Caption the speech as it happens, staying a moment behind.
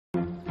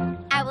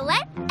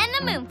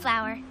a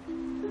moonflower.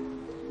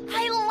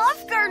 I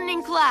love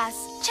gardening class.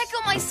 Check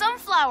out my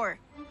sunflower.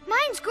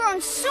 Mine's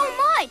grown so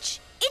much.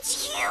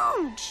 It's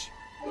huge.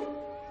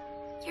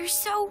 You're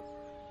so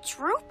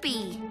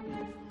droopy.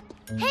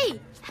 Hey,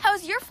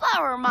 how's your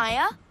flower,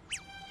 Maya?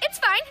 It's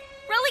fine.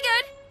 Really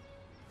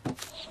good.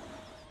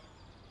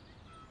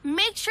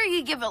 Make sure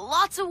you give it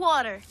lots of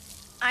water.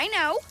 I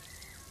know.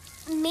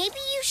 Maybe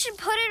you should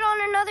put it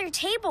on another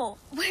table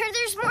where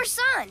there's more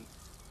sun.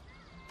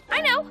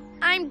 I know.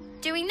 I'm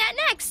doing that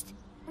next.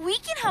 We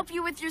can help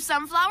you with your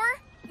sunflower.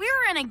 We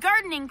were in a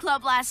gardening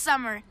club last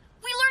summer.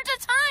 We learned a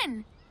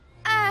ton.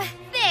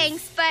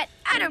 Thanks, but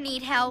I don't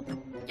need help.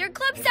 Your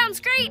club sounds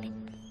great,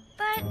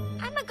 but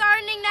I'm a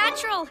gardening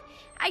natural.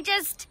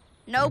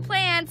 No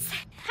plants.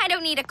 I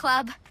don't need a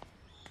club.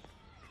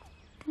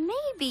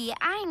 Maybe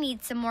I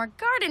need some more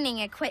gardening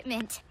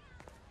equipment.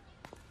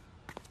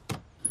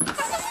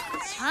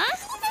 Huh?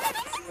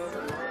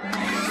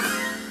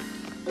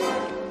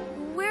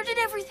 Where did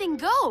everything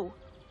go?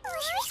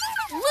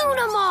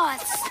 Luna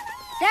moths!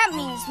 That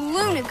means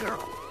Luna Girl.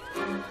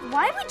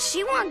 Why would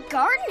she want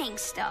gardening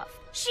stuff?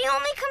 She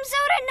only comes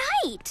out at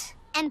night.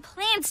 And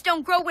plants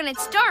don't grow when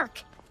it's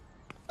dark.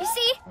 You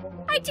see,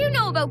 I do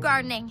know about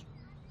gardening.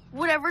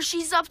 Whatever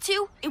she's up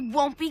to, it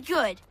won't be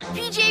good.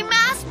 PJ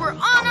Masks, we're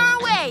on our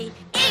way!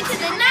 Into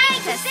the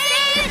night to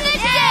save the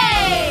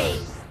day!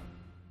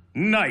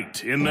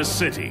 Night in the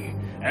city,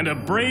 and a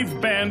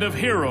brave band of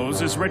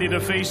heroes is ready to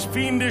face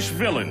fiendish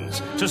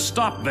villains to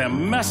stop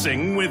them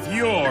messing with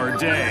your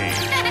day.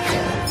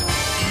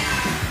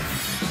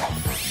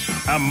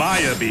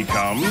 Amaya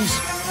becomes...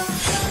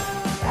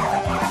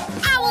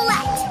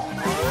 Owlette!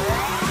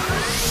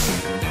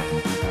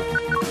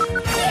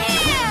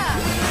 Yeah!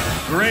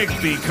 Greg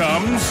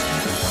becomes...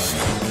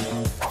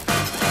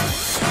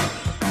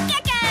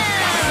 Gecko!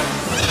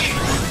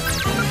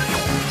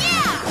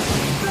 Yeah!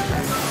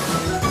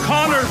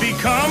 Connor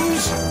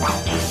becomes...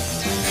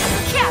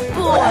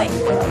 Catboy!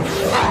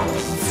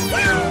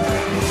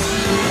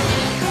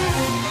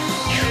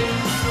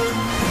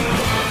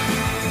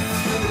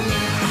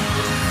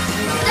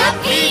 The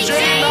PJ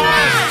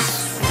Masks!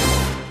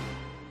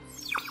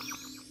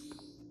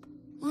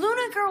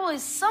 Luna Girl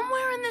is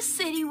somewhere in the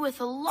city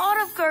with a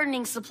lot of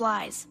gardening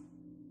supplies.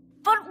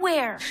 But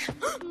where?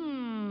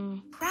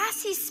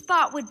 Grassy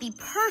spot would be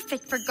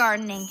perfect for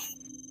gardening.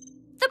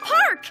 The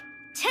park!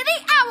 To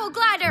the Owl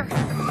Glider!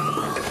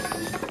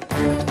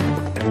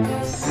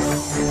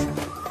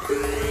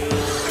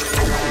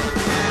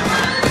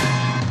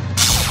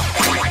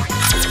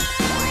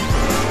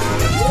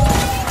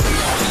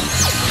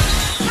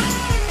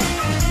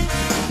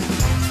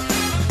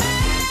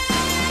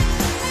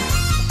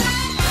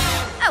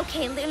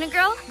 Okay, Luna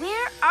Girl,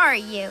 where are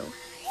you?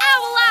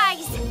 Owl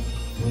Eyes!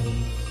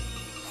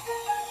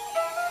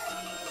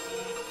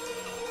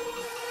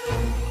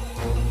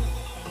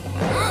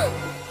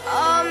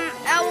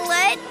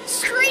 Owlette,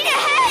 straight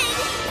ahead!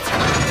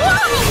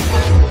 Whoa!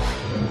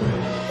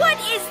 What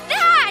is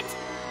that?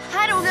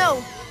 I don't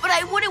know, but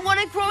I wouldn't want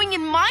it growing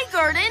in my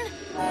garden.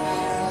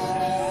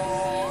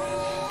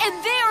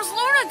 And there's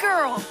Luna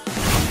Girl!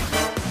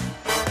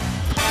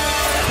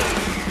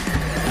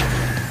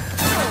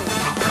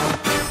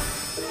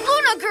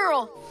 Luna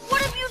Girl,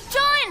 what have you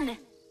done?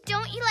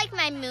 Don't you like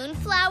my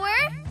moonflower?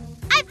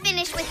 I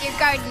finished with your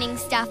gardening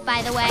stuff,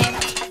 by the way.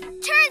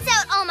 Turns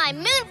out all my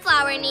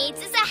moonflower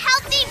needs is a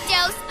healthy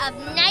dose of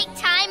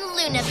nighttime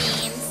Luna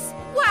beams.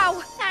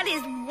 Wow, that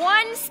is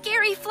one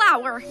scary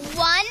flower.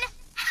 One?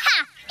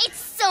 Ha! It's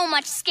so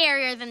much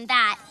scarier than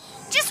that.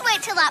 Just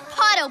wait till that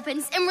pot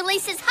opens and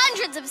releases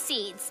hundreds of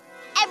seeds.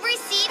 Every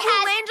seed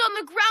Will land on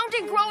the ground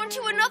and grow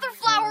into another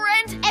flower,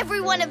 and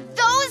every one of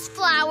those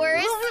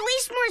flowers We'll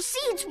release more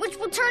seeds, which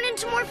will turn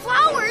into more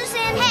flowers,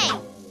 and... Hey,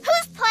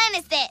 whose plan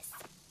is this?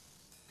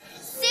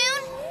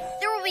 Soon,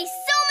 there will be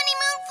so many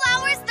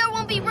moonflowers there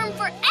won't be room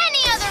for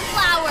any other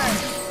flowers.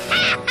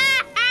 Ha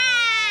ha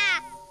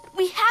ha!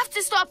 we have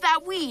to stop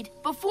that weed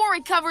before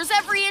it covers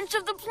every inch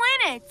of the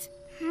planet.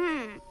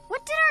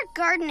 What did our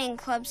gardening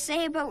club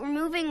say about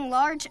removing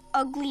large,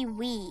 ugly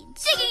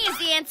weeds? Digging is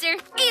the answer.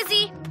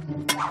 Easy.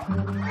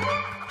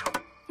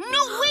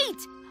 No,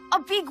 wait! A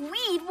big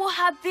weed will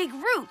have big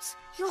roots.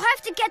 You'll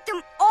have to get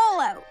them all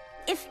out.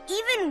 If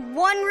even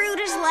one root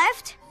is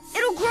left,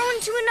 it'll grow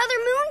into another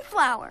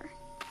moonflower.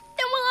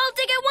 Then we'll all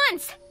dig at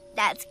once.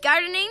 That's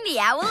gardening the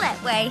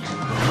Owlette way.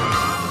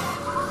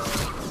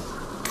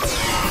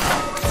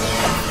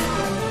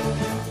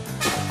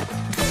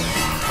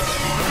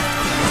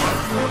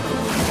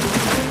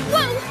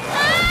 Whoa!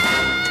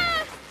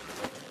 Ah!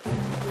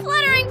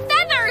 Fluttering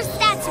feathers!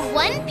 That's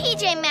one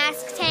PJ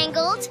Mask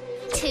tangled.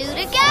 2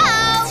 to go.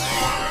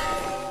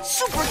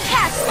 Super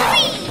cat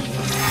speed!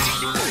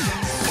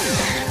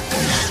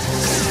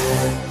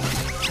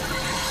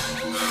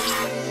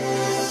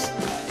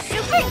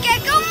 Super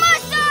Gecko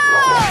muscle!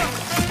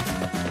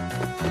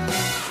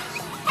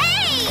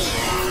 Hey!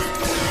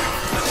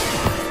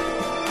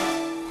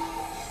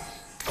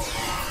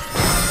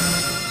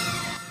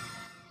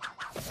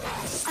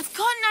 I've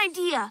got an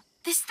idea.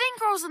 This thing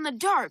grows in the the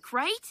dark,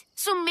 right?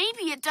 So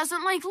maybe it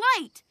doesn't like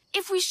light.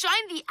 If we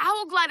shine the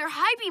owl glider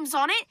high beams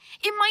on it,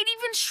 it might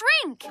even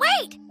shrink.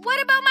 Wait,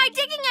 what about my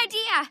digging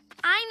idea?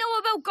 I know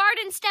about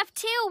garden stuff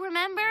too,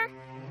 remember?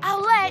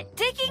 Owlette,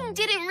 digging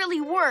didn't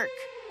really work.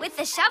 With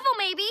the shovel,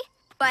 maybe.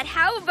 But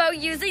how about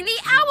using the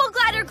owl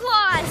glider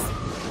claws?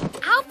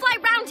 I'll fly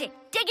round it,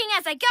 digging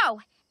as I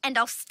go. And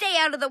I'll stay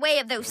out of the way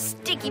of those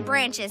sticky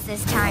branches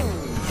this time.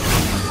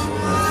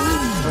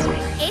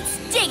 It's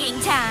digging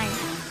time.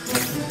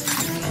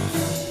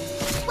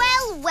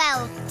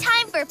 Well,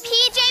 time for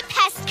PJ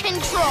Pest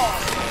Control.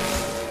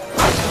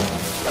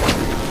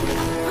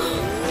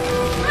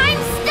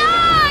 I'm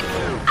stuck!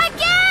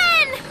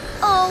 Again!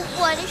 Oh,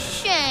 what a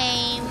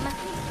shame.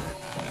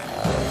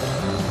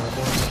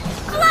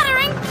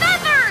 Fluttering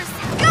feathers!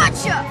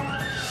 Gotcha!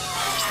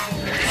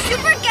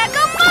 Super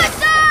Gecko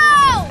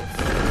Muscle!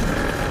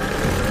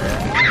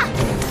 Ah!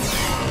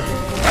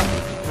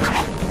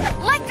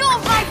 Let go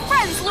of my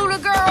friends, Luna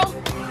Girl!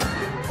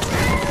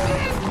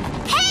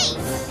 Hey!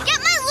 Get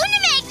my Luna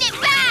Magnet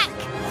back!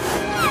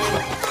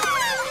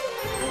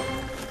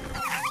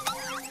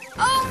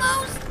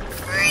 Almost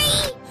free?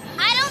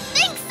 I don't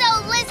think so,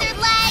 Lizard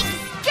Legs!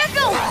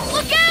 Gecko,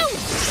 look out!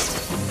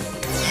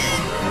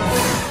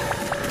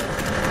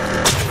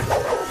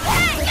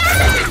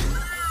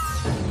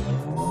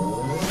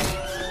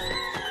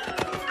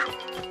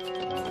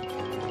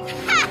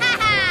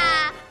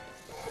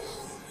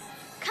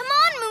 Come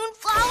on,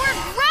 Moonflower,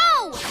 grow!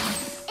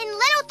 And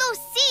let out those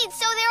seeds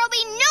so there'll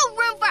be no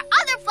room for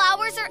other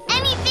flowers or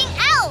anything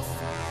else!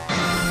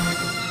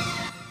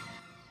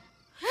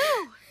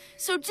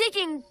 So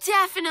digging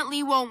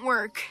definitely won't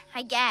work.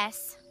 I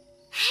guess.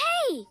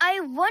 Hey, I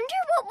wonder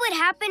what would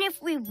happen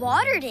if we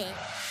watered it.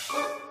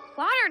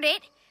 Watered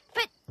it?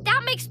 But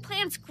that makes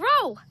plants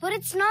grow. But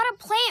it's not a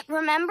plant,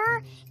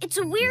 remember? It's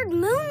a weird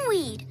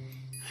moonweed.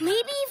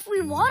 Maybe if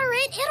we water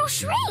it, it'll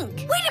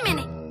shrink. Wait a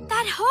minute!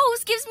 That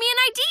hose gives me an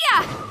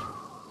idea!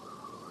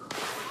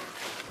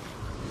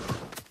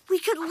 We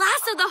could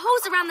lasso the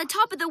hose around the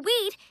top of the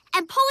weed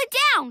and pull it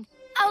down.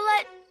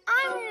 Owlette,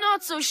 I'm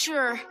not so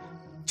sure.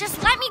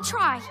 Just let me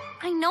try.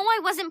 I know I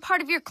wasn't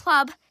part of your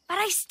club, but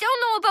I still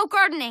know about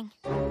gardening.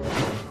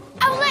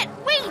 Owlette,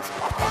 wait!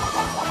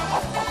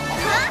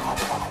 Huh?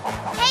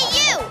 Hey,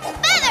 you!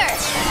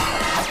 Feathers!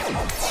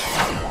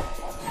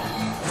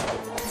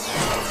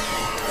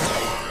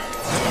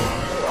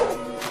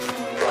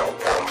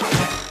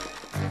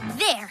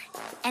 There.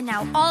 And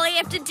now all I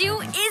have to do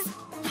is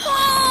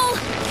pull!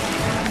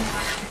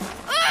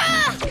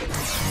 Ah!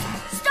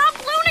 Stop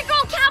Luna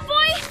Girl,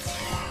 Cowboy!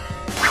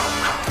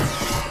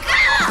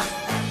 Ah!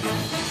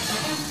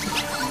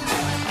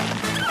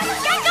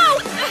 Gecko!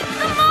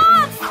 The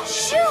moth!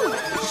 Shoot!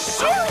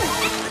 Shoot!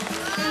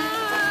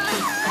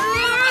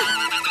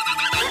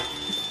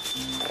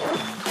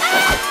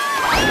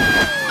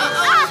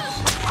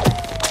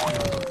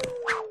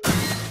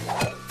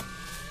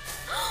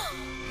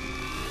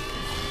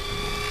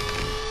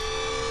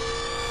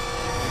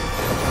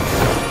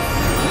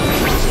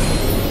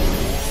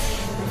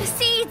 The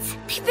seeds!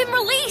 They've been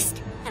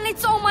released! And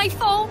it's all my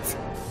fault!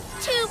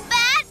 Too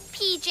bad,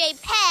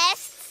 PJ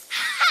Pests!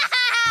 Ha ha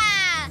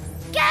ha!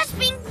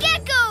 Gasping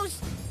geckos!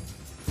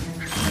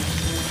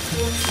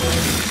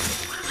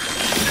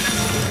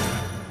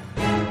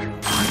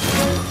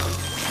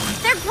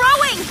 They're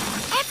growing!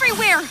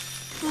 Everywhere!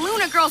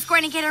 Luna Girl's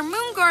going to get her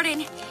moon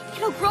garden.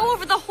 It'll grow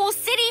over the whole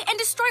city and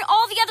destroy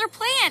all the other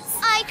plants.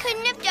 I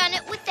couldn't have done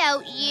it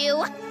without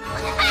you.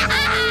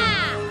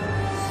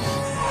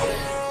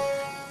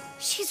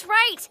 She's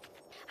right.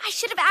 I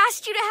should have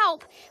asked you to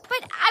help,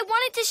 but I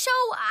wanted to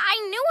show I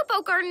knew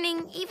about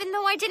gardening, even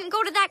though I didn't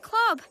go to that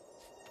club.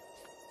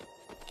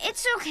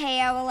 It's okay,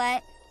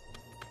 Owlette.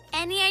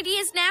 Any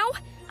ideas now?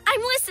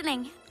 I'm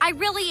listening. I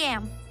really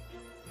am.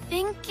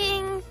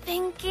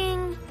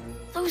 Thinking.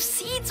 Those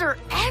seeds are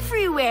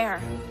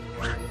everywhere.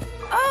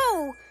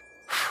 Oh!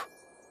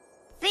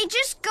 They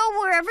just go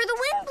wherever the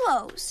wind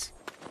blows.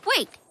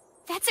 Wait,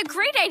 that's a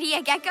great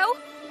idea, Gecko.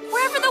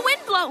 Wherever the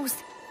wind blows.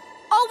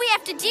 All we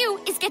have to do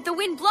is get the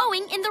wind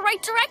blowing in the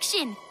right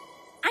direction.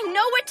 I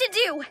know what to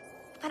do,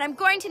 but I'm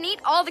going to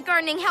need all the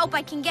gardening help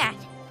I can get.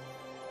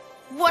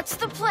 What's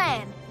the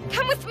plan?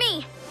 Come with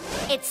me.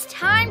 It's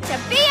time to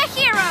be a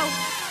hero.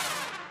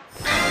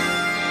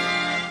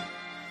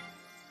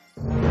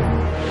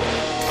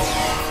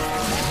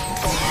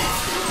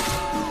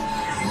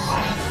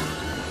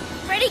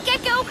 Ready,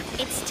 Gecko?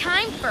 It's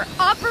time for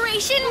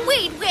Operation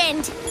Weed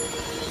Wind.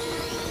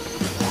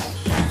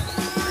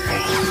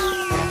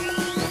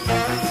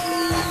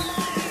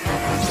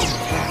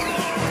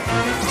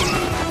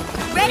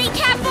 Ready,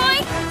 Catboy?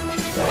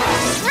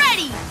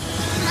 Ready!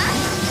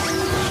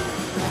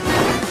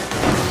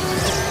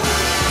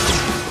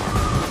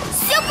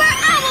 Super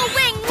Owl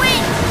Wing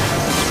Wind!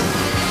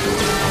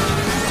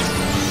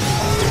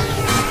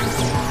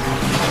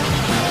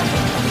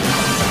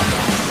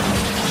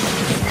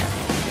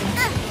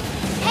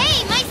 Hey,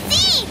 my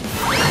seed!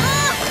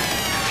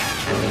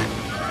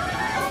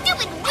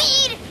 Stupid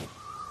weed!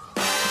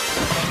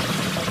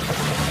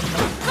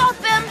 Got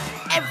them!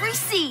 Every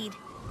weed.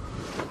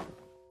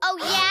 Oh,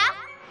 yeah?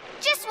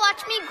 Just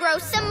watch me grow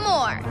some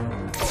more.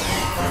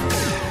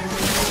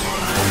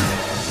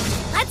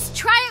 Let's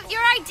try out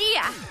your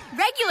idea.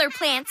 Regular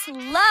plants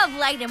love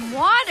light and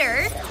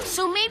water.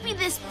 So maybe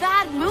this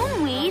bad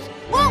moonweed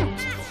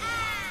won't.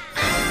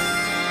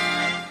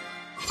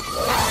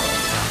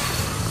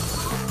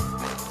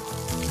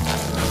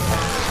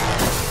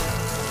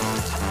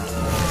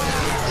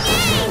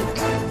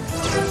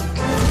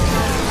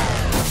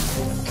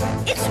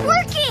 It's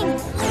working!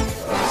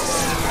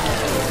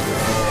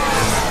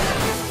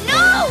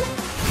 No!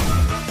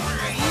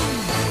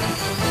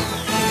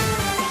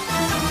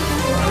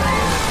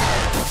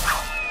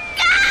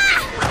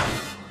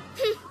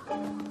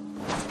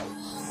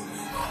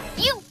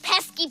 You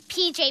pesky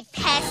PJ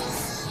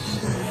pests.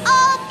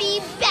 I'll be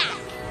back.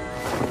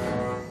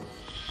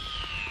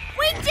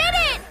 We did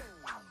it!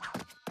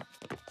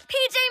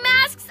 PJ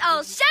Masks,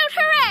 I'll shout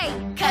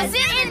hooray! 'Cause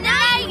in the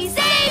night we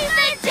save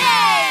the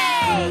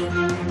day!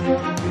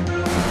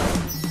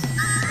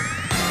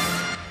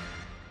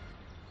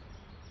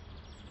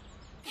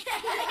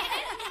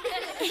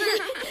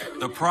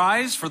 The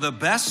prize for the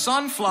best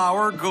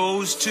sunflower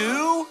goes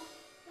to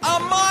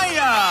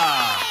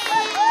Amaya!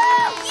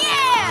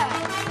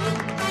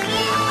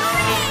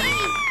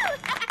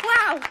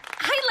 Wow,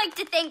 I'd like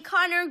to thank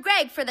Connor and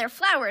Greg for their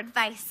flower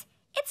advice.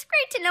 It's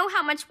great to know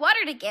how much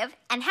water to give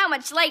and how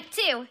much light,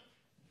 too.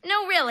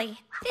 No, really,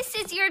 this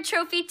is your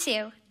trophy,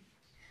 too.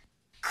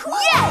 Cool.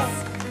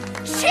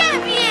 Yes!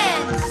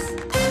 Champions!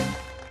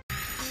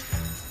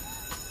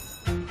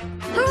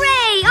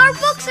 Hooray! Our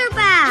books are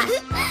back!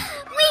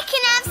 We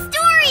can have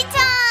story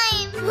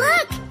time!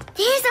 Look!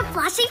 There's a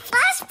flashy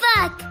flash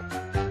book!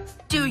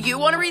 Do you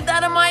want to read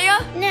that,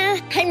 Amaya? Nah,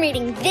 I'm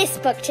reading this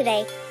book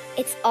today.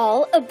 It's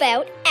all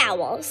about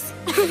owls.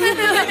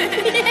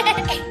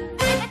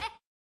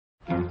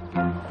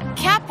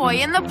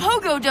 Catboy and the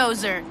Pogo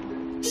Dozer.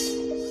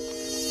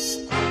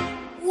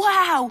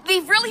 Wow,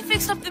 they've really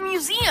fixed up the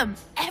museum.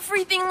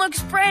 Everything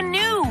looks brand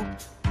new.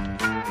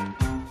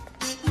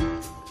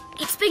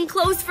 It's been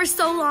closed for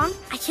so long,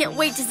 I can't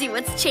wait to see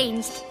what's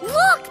changed.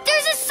 Look!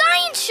 There's a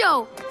science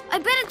show! I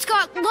bet it's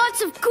got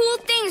lots of cool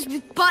things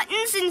with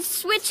buttons and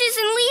switches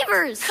and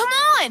levers. Come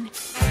on!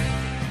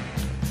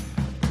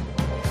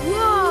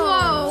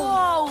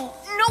 Whoa!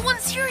 No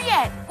one's here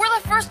yet. We're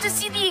the first to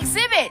see the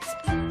exhibit.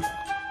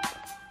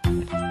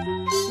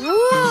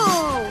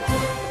 Whoa!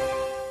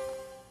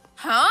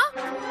 Huh?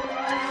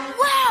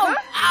 Wow!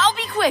 I'll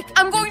be quick.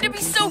 I'm going to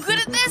be so good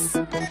at this.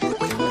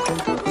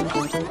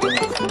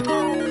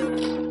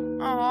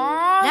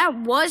 Aww. That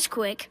was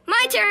quick.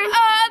 My turn.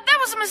 That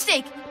was a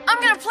mistake. I'm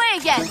gonna play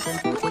again.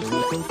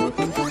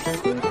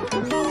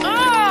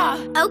 Ah!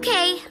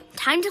 Okay,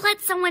 time to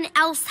let someone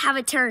else have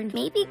a turn.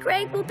 Maybe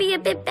Greg will be a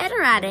bit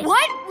better at it.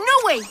 What?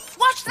 No way!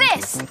 Watch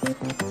this!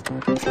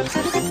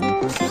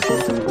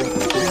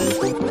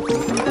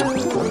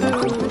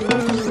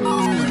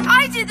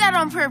 I did that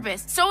on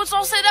purpose, so it's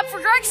all set up for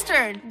Greg's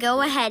turn.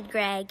 Go ahead,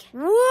 Greg.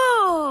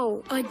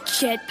 Whoa! A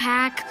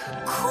jetpack.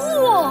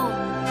 Cool!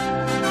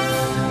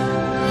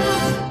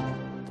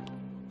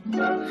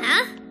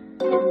 Huh?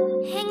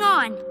 Hang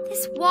on.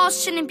 This wall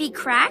shouldn't be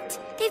cracked.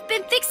 They've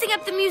been fixing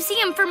up the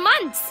museum for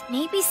months.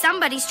 Maybe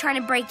somebody's trying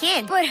to break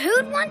in. But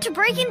who'd want to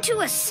break into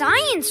a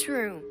science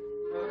room?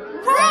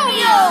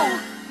 Romeo!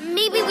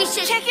 Maybe we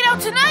should... Check it out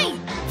tonight!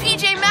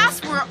 PJ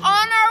Masks, we're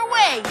on our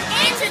way!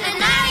 Into the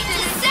night to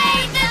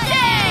save the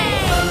day!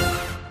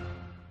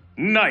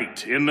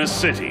 Night in the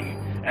city,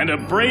 and a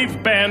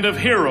brave band of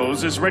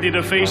heroes is ready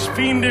to face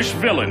fiendish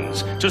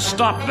villains to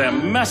stop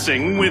them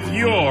messing with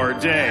your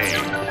day.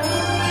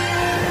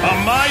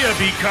 Amaya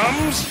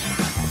becomes...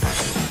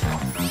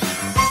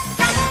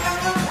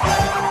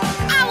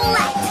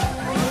 Owlette!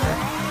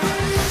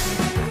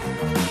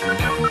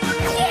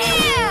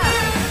 Yeah!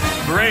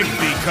 Greg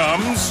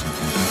becomes...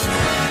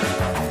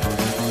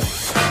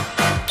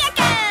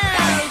 Gecko!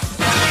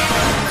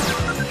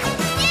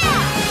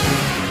 Yeah!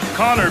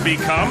 Connor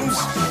becomes...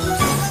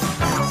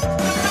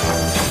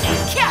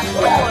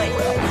 Catboy!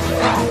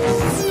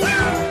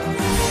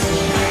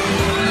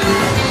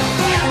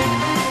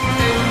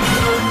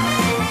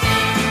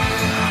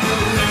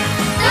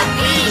 The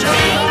PJ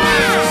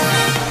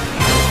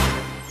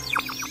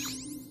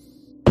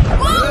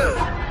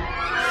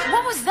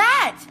What was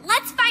that?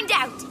 Let's find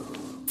out.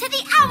 To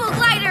the Owl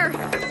Glider!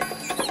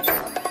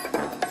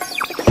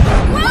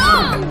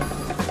 Whoa!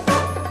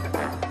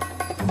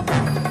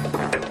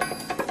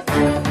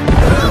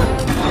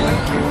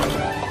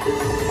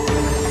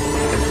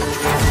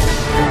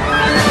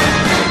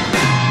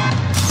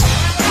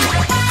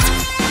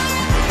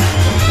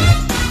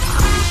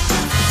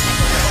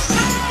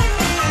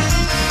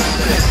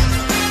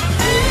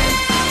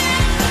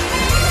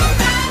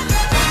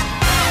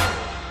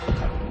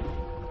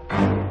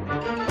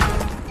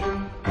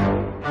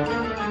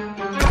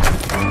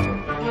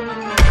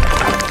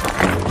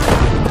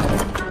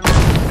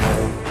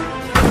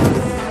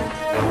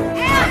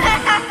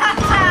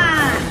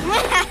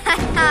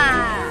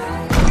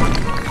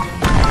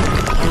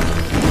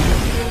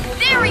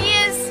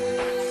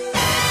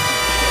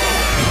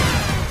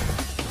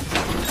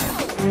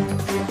 The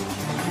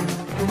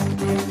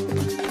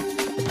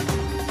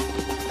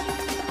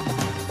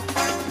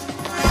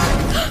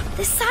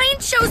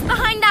science show's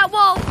behind that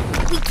wall.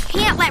 We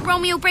can't let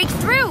Romeo break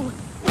through.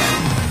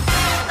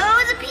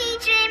 Oh, the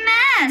PJ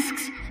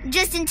Masks!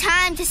 Just in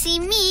time to see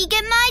me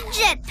get my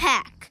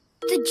jetpack.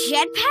 The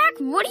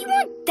jetpack? What do you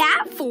want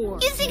that for?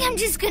 You think I'm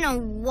just gonna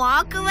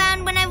walk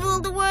around when I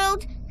rule the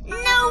world? No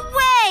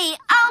way!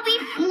 I'll be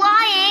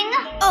flying!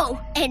 Oh,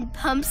 and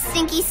pump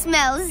stinky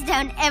smells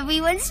down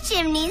everyone's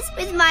chimneys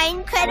with my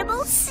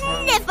incredible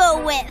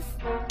sniffle whiff.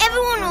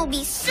 Everyone will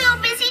be so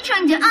busy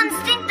trying to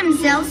unstink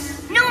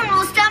themselves, no one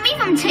will stop me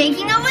from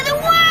taking over the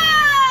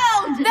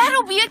world!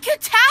 That'll be a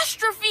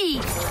catastrophe!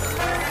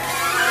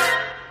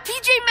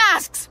 PJ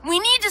Masks, we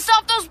need to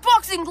stop those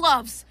boxing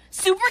gloves!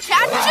 Super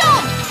Cat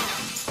jump!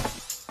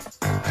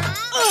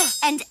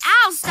 And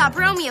I'll stop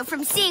Romeo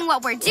from seeing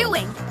what we're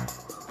doing.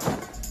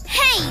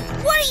 Hey,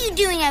 what are you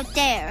doing out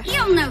there?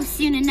 You'll know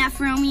soon enough,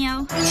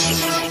 Romeo.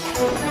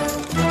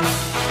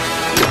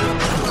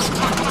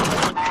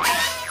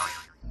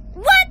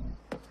 What?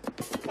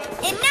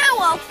 And now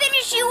I'll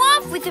finish you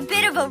off with a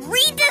bit of a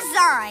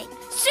redesign.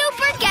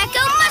 Super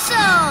Gecko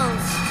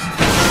Muscles!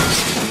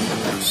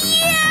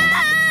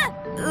 Yeah!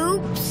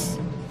 Oops.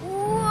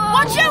 Whoa.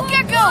 Watch out,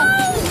 Gecko!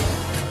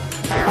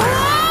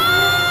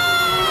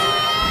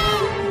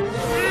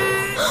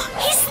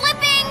 He's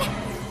slipping!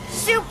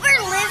 Super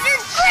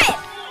Lizard Grip!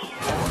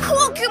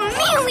 Cool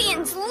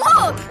chameleons,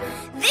 look!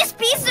 This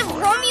piece of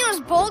Romeo's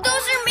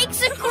bulldozer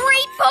makes a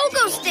great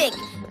pogo stick!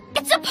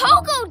 It's a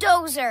pogo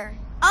dozer!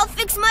 I'll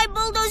fix my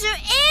bulldozer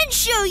and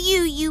show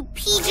you, you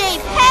PJ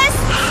pest!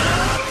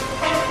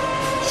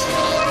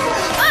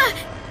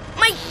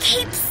 My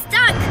cape's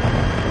stuck!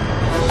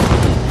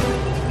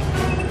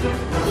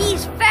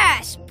 He's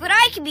fast, but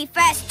I can be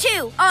fast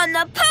too on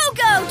the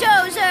pogo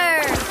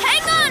dozer!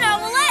 Hang on,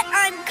 Owlette!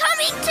 I'm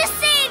coming to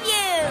save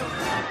you!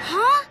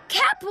 Huh?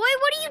 Catboy,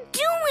 what are you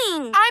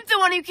doing? I'm the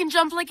one who can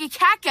jump like a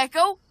cat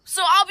gecko,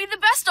 so I'll be the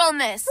best on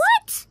this.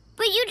 What?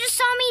 But you just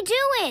saw me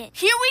do it.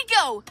 Here we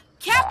go!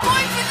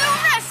 Catboy to the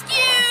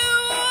rescue!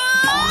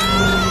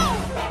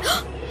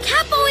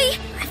 Catboy,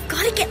 I've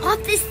got to get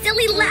off this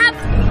silly lap.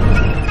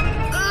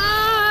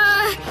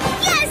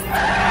 Yes!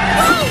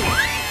 Whoa!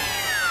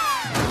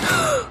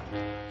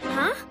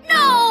 Huh?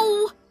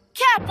 No!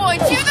 Catboy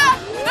to the...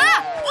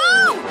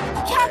 Woo!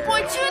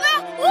 Catboy to the...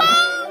 Woo!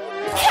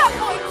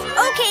 Catboy to the...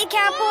 Okay,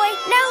 Catboy,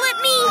 now let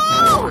me...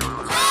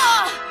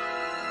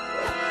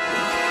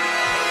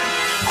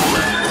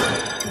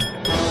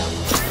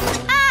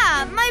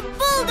 My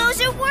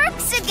bulldozer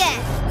works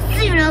again.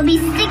 Soon I'll be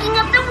sticking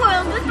up the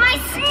world with my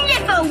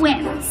sniffer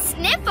whip.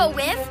 Sniffer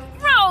whiff?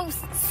 Gross!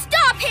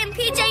 Stop him,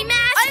 PJ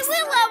Masks! I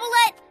will,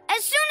 Owlette,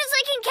 as soon as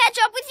I can catch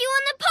up with you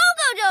on the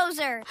pogo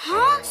dozer.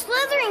 Huh?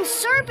 Slithering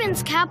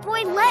serpents,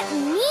 Catboy, let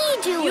me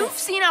do it. You've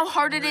seen how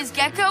hard it is,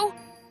 Gecko.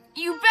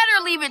 You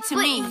better leave it to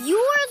me.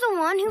 You're the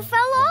one who fell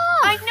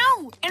off. I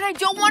know, and I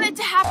don't want it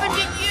to happen to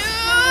you.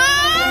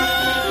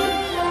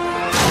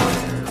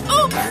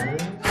 Oops!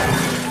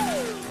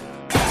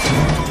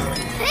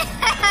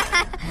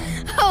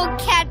 Oh,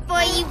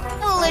 Catboy, you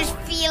foolish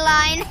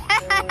feline.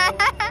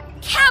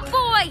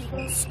 Catboy,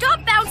 stop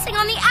bouncing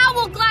on the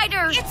owl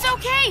glider. It's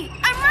okay.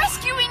 I'm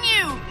rescuing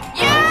you.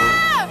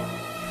 Yeah!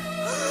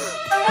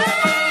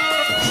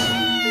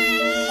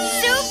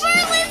 Super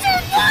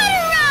Lizard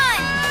Water Run!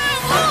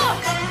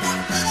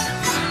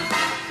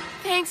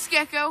 Thanks,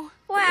 Gecko.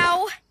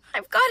 Wow,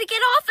 I've got to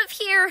get off of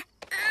here.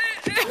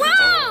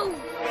 Whoa!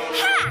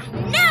 Ha!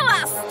 Now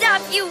I'll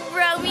stop you,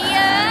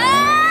 Romeo!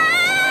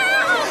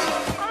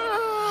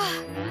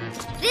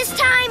 This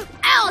time,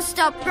 I'll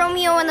stop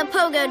Romeo on the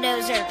pogo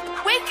dozer.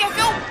 Wait,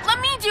 Gecko, let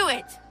me do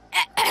it.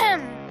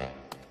 I'm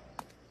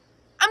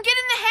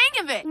getting the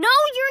hang of it. No,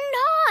 you're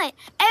not.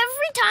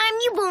 Every time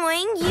you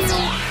boing,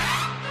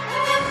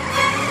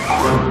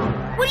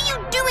 What are you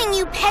doing,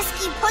 you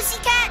pesky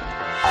pussycat?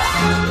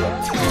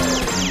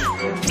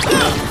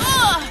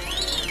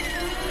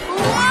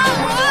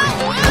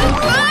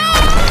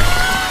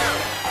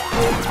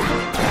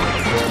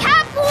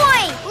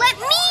 Catboy, let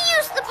me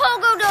use the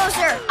pogo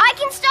dozer. I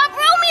can stop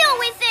Romeo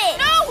with it.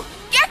 No!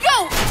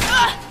 Gecko!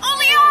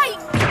 Only I!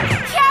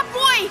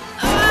 Catboy!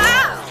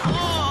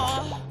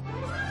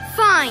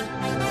 Fine.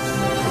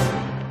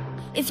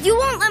 If you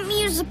won't let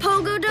me use the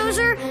pogo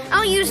dozer,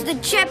 I'll use the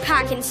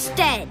jetpack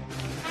instead.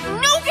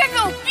 No,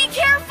 Gecko! Be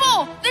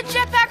careful! The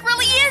jetpack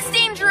really is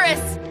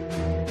dangerous!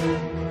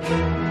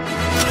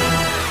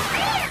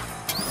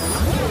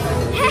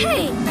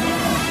 Hey!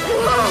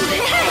 Whoa,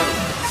 hey!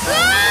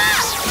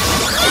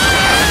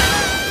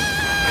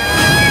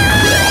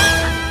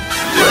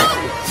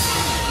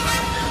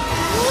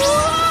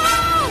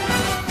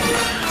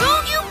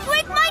 Don't you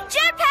break my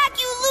jetpack,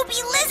 you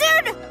loopy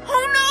lizard!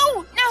 Oh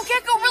no! Now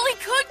Gecko really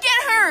could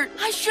get hurt!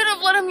 I should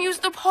have let him use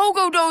the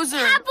pogo dozer.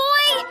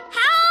 Catboy,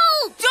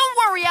 help! Don't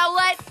worry,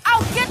 Owlette.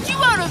 I'll get you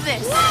out of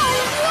this.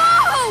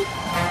 Whoa!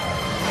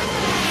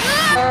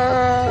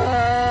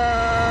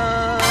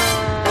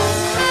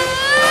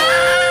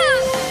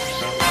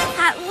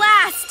 At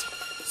last!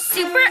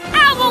 Super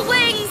Owl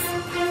Wings!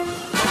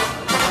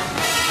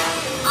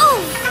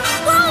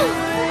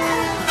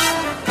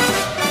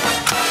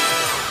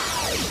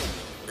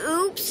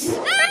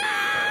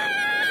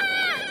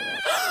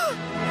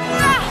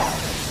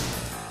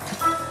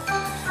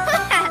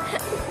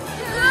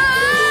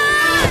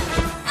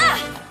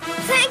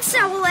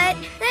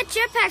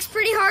 jetpack's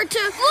pretty hard to...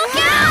 Look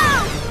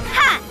out!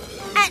 Ha!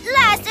 At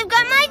last I've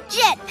got my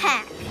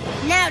jetpack.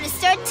 Now to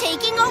start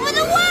taking over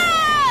the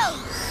world!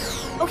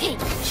 Okay,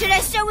 should I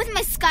start with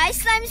my Sky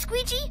Slime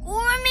Squeegee?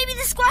 Or maybe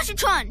the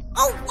Squashatron?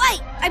 Oh,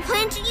 wait! I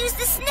plan to use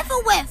the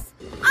Sniffle Whiff.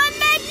 I'm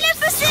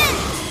magnificent!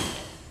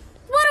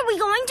 What are we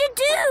going to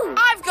do?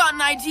 I've got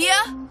an idea.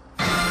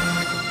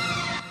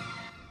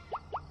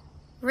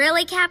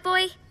 Really,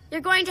 Catboy? You're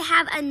going to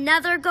have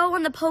another go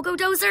on the Pogo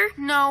Dozer?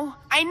 No,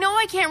 I know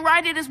I can't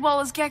ride it as well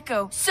as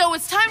Gecko, so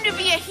it's time to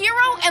be a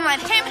hero and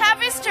let him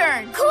have his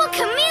turn. Cool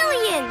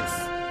chameleons!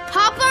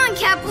 Hop on,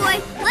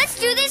 Catboy. Let's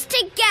do this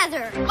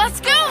together.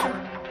 Let's go!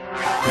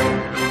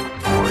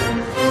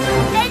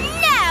 And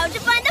now to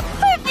find the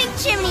perfect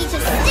chimney to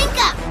stink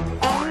up.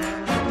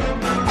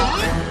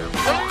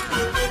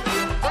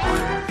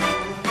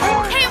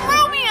 Hey,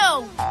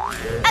 Romeo!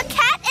 A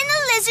cat and a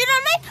lizard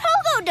on my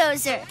Pogo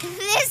Dozer.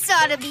 This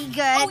ought to be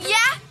good. Oh,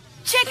 yeah?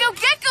 Check out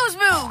Gecko's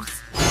moves!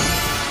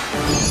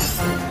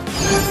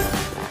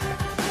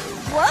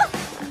 What?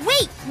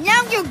 Wait,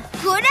 now you're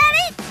good at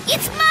it?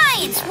 It's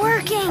mine! It's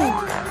working!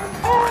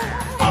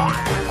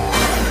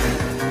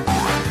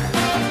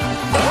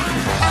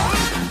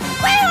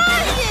 Where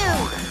are you?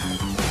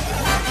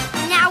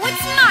 Now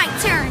it's my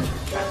turn.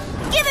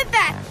 Give it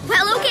back!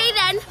 Well, okay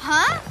then.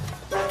 Huh?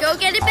 Go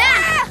get it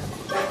back.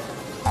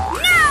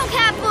 Now,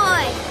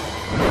 Catboy!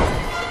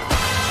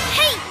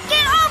 Hey,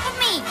 get off of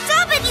me!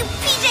 Stop it, you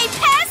PJ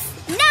pest!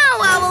 Now,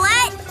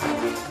 Owlette!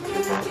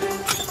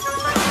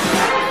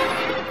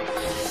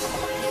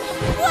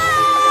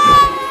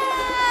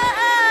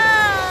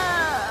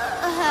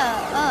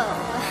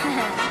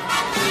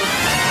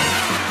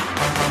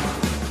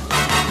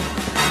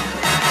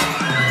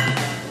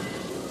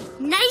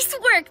 Nice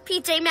work,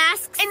 PJ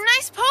Masks. And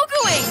nice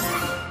pogoing!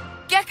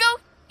 Gecko,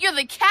 you're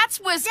the cat's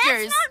whiskers.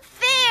 That's not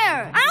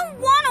fair! I don't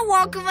want to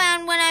walk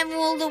around when I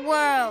rule the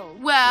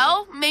world.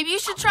 Well, maybe you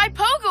should try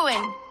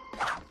pogoing.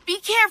 Be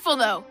careful,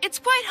 though. It's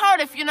quite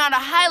hard if you're not a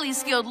highly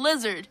skilled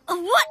lizard.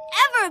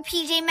 Whatever,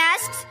 PJ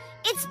Masks.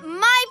 It's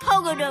my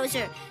Pogo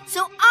Dozer,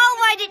 so I'll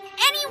ride it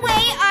any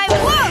way I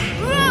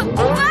want.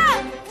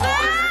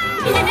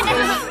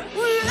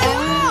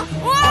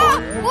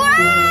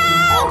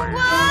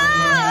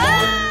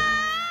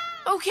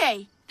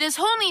 Okay, this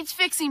hole needs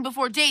fixing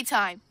before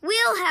daytime.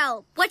 We'll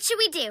help. What should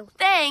we do?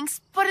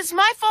 Thanks, but it's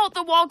my fault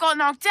the wall got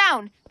knocked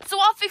down, so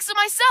I'll fix it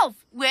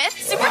myself with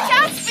Super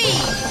Cat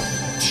Speed!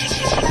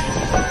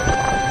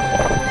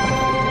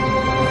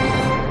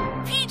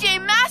 PJ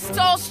Masks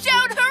all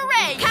shout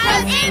hooray!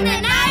 'Cause in the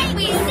night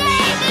we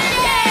save the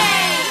day!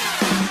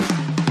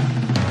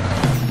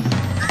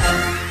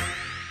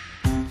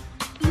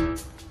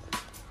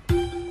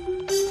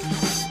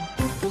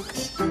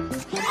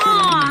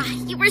 Aw,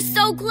 you were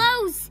so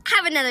close.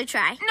 Have another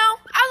try. No,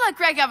 I'll let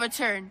Greg have a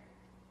turn.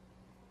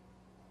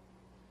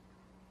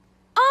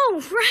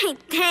 Oh, right,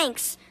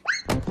 thanks.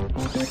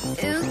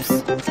 Oops.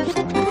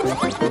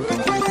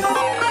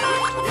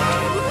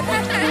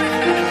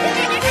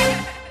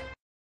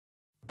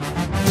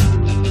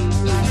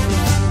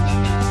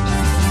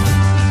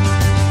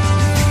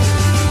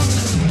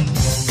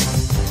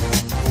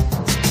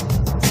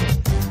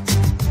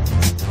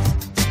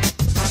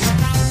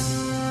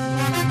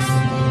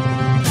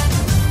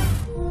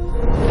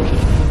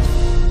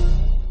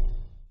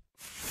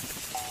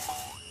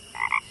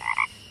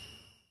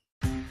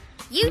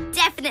 You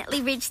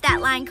definitely reached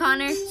that line,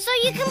 Connor. So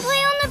you can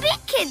play on the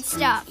big kid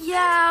stuff.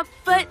 Yeah,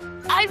 but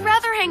I'd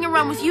rather hang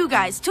around with you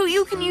guys till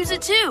you can use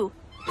it too.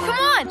 Come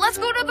on, let's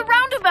go to the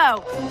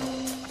roundabout.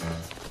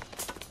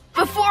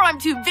 Before I'm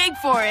too big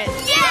for it.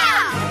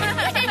 Yeah!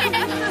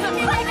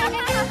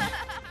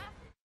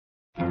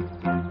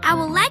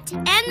 Owlette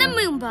and the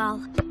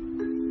Moonball.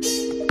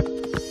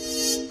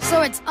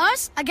 So it's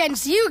us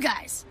against you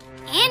guys.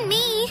 And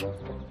me.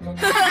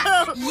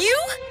 You?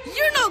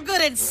 You're no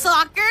good at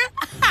soccer.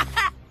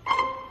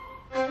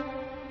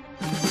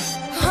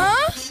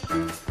 Huh?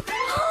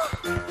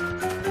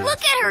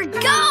 Look at her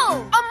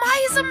go!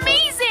 Amaya's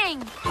amazing!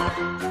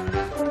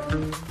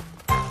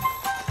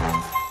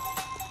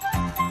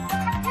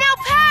 Now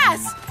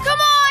pass! Come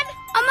on!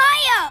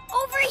 Amaya,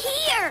 over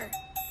here!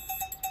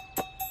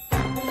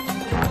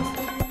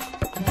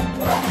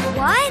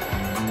 What?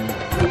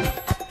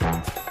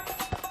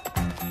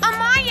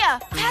 Amaya,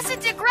 pass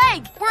it to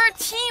Greg. We're a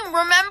team,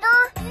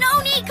 remember?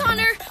 No need,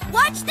 Connor.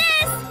 Watch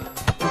this.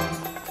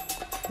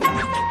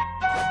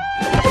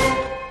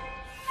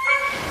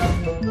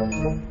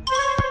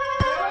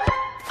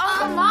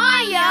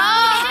 Amaya!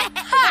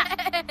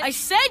 I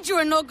said you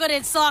were no good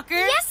at soccer.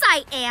 Yes,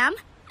 I am.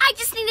 I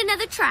just need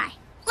another try.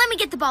 Let me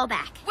get the ball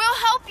back. We'll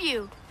help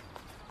you.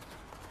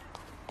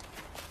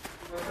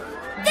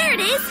 There it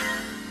is.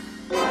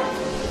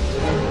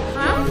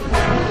 Huh?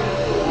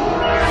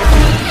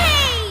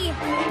 Hey!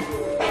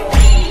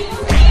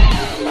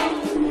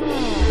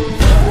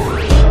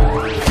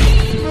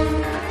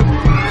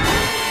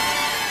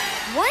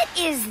 What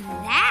is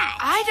that?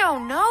 I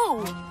don't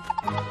know.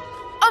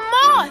 A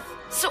moth!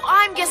 So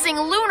I'm guessing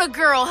Luna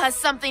Girl has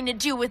something to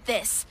do with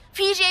this.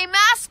 PJ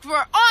Masks, we're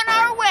on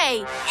our way!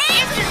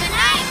 Into the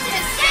night to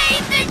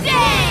save the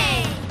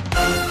day!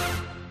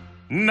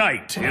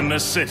 Night in the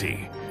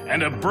city,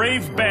 and a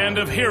brave band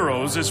of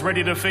heroes is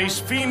ready to face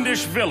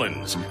fiendish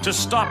villains to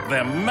stop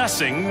them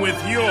messing with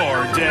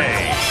your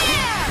day.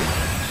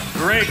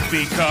 Greg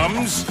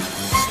becomes...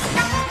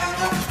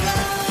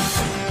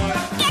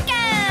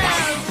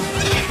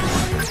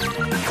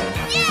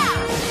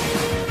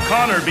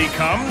 Connor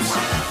becomes...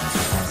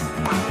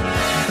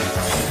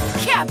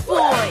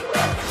 Catboy!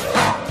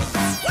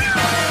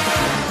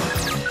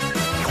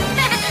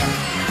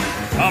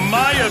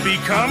 Amaya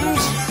becomes...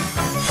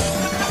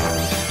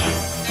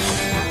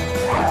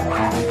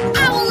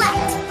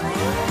 Owlette!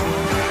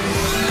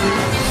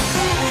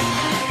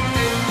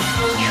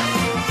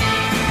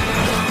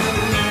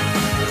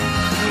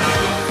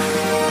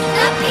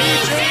 The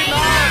PJ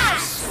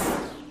Masks!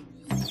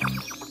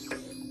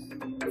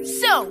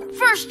 So,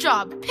 first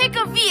job, pick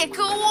a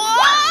vehicle.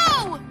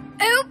 Whoa!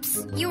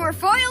 Oops, you were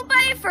foiled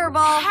by a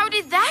furball. How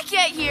did that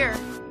get here?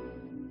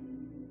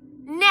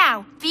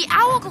 Now, the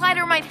owl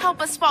glider might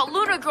help us spot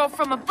Luna Girl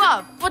from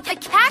above, but the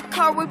cat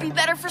car would be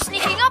better for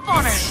sneaking up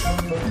on her.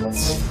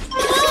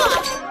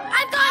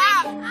 I've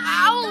got it!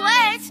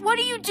 Owlette, what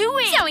are you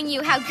doing? Showing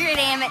you how good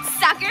I am at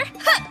soccer.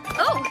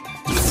 Oh.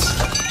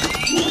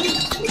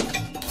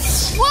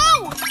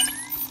 Whoa!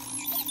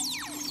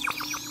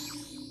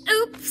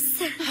 Oops.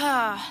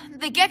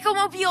 The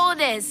Gecko-mobile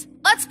it is.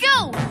 Let's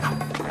go!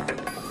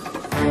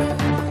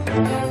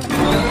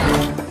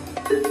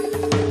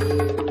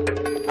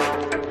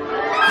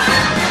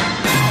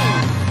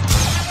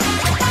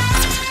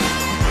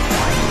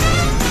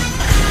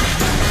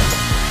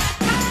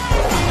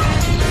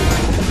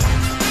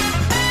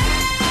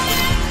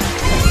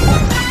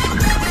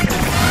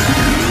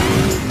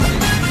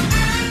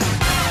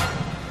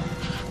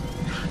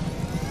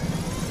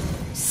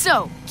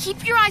 So,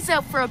 keep your eyes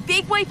out for a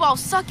big white ball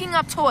sucking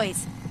up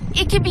toys.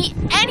 It could be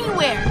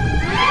anywhere.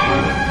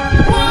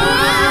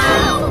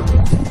 Whoa!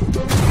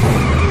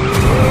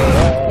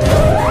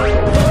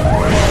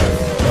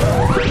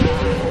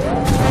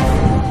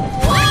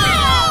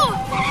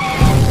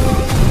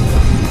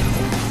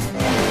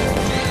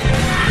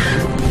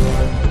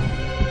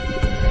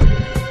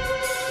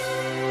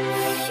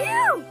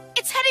 Phew!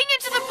 It's heading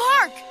into the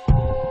park.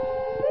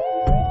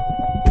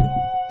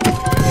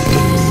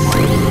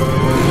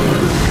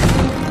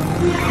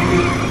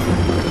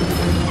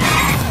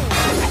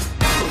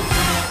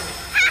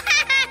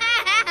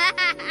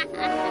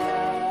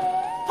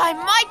 By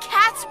my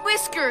cat's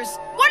whiskers.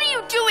 What are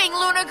you doing,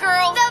 Luna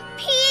Girl? The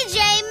PJ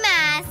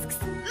Masks!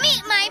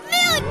 Meet my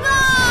moon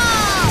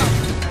ball!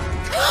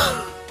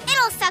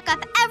 It'll suck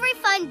up every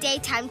fun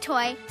daytime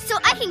toy, so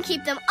I can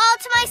keep them all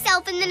to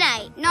myself in the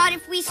night. Not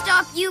if we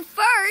stop you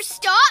first.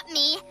 Stop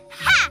me?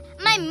 Ha!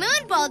 My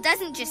moon ball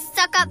doesn't just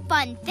suck up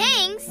fun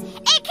things.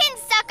 It can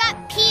suck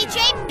up PJ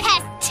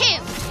Pest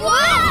too.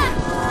 What?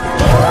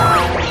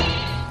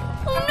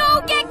 Oh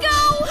no,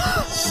 Gecko!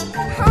 Huh?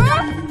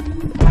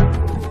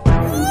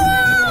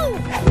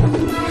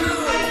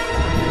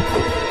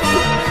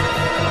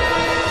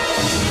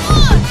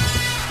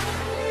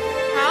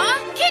 Huh?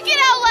 Kick it,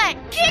 Owlette!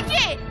 Kick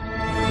it!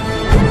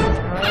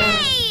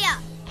 Hey!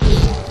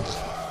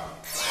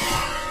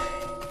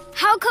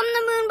 How come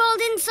the moon ball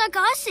didn't suck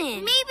us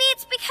in? Maybe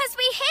it's because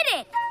we hit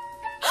it.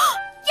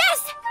 Yes!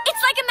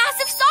 It's like a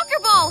massive soccer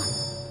ball.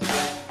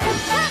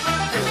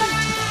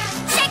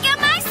 Check out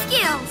my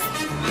skills.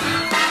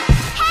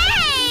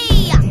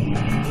 Hey!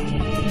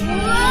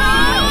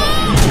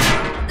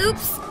 Whoa!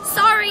 Oops,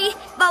 sorry,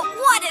 but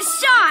what a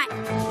shot!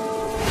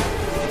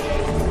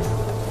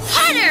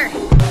 Header!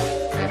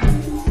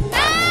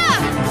 Ah!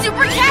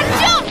 Super cat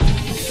jump!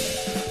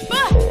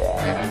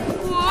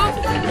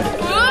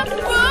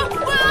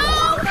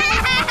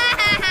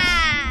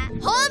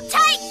 Hold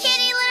tight,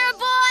 kitty litter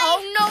boy!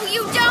 Oh no,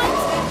 you don't!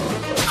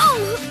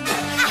 Oh!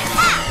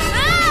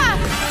 Ah!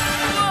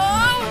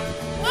 Whoa!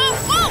 Whoa!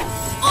 Whoa!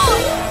 Oh!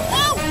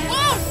 Whoa!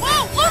 Whoa! Whoa!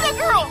 Luna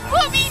Girl,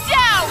 put me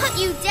down! Put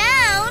you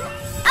down?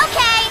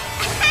 Okay.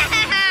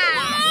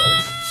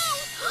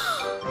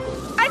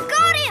 I've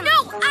got him! No,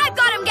 I've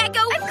got him,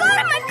 Gecko! I've got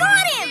him! I've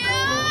got him!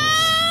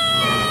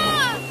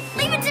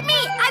 Leave it to me!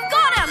 I've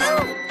got him!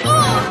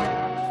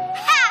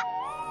 Ha!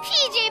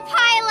 PJ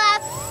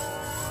Pileup!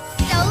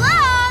 So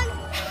long!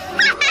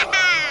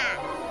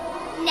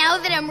 Now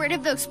that I'm rid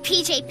of those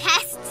PJ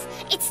pests,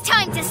 it's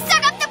time to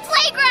suck up the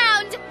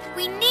playground!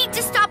 We need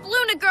to stop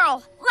Luna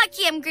Girl.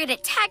 Lucky I'm great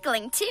at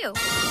tackling, too.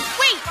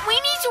 Wait, we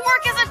need to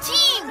work as a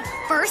team!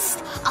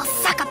 First, I'll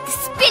suck up the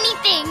spinny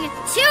thing.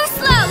 Too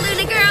slow,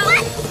 Luna Girl!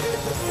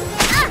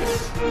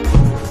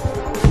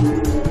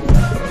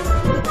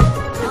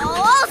 Oh,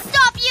 I'll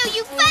stop you,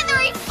 you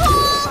feathery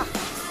fool!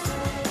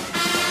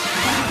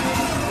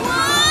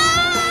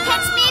 Whoa!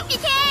 Catch me if you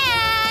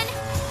can!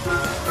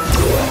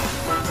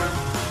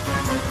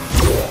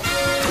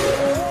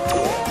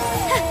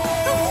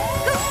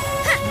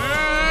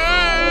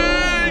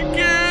 Make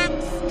it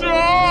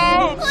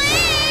stop!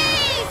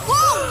 Please!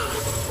 Whoa!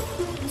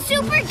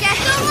 Super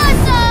Gecko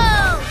Muscle!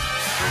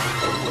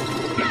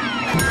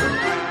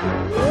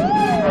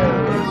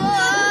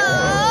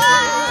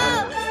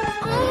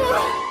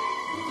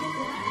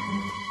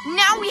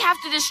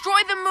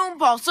 destroy the moon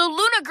ball so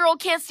Luna Girl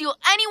can't steal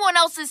anyone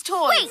else's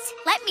toys. Wait,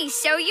 let me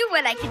show you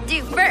what I can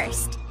do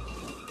first.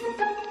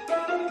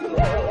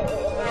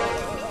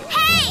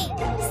 Hey!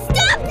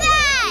 Stop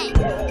that!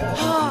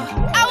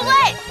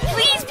 Owlette,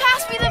 please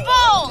pass me the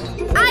ball.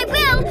 I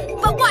will,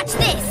 but watch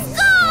this.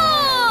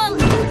 Goal!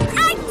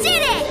 I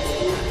did it!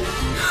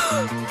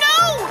 No!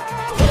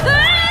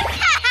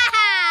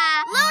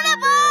 Luna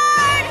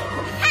board!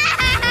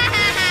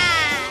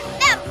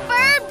 That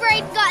bird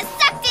brain got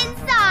sucked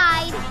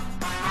inside.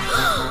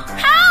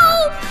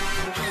 Help!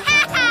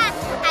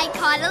 I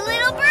caught a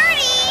little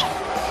birdie.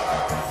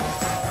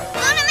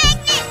 Luna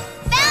Magnet,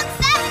 bounce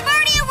that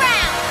birdie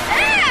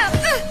around.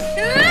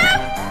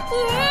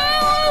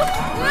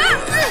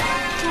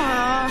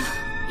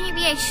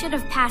 Maybe I should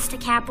have passed a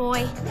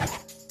Catboy.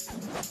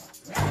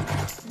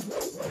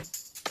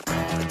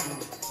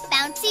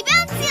 Bouncy,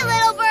 bouncy,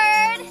 little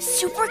bird.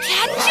 Super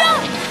cat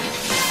jump!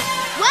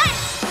 What?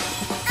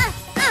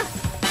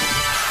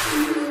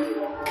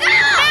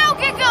 Now,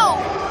 Gecko!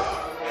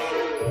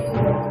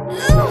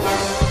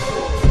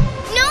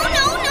 No,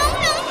 no, no,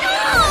 no, no!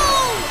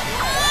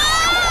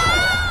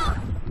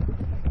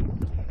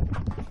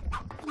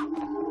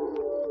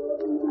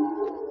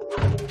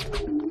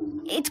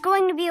 It's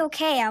going to be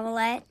okay,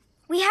 Owlette.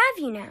 We have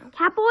you now.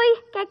 Catboy,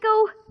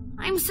 Gecko,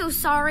 I'm so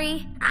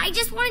sorry. I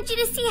just wanted you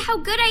to see how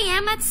good I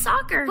am at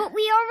soccer. But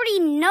we already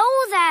know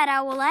that,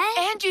 Owlette.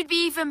 And you'd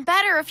be even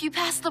better if you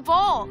passed the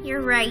ball. You're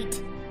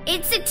right.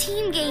 It's a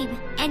team game,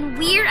 and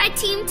we're a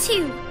team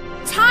too.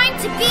 Time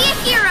to be a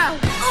hero.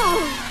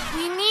 Oh,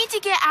 we need to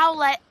get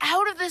Owlette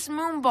out of this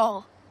moon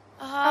ball.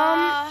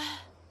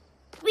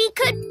 We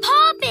could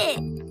pop it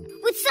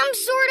with some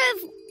sort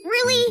of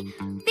really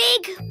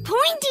big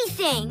pointy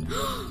thing.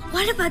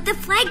 What about the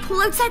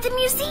flagpole outside the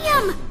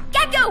museum?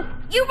 Gecko,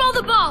 you roll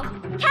the ball.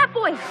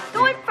 Catboy,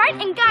 go in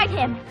front and guide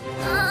him.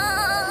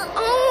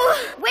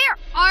 Where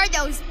are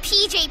those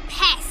PJ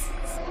pests?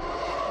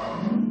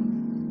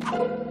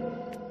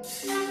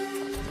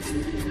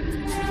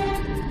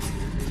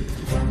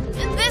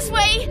 This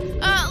way,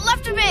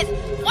 left a bit.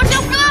 Watch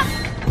out for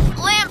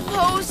the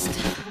lamppost.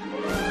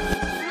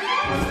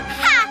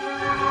 Ha!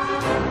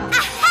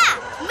 Aha!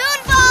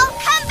 Moonball,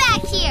 come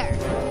back here!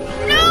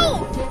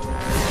 No!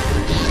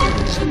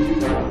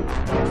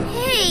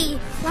 Hey,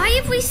 why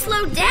have we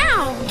slowed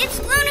down? It's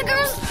Luna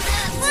Girl's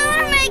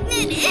Luna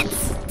Magnet!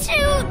 It's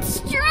too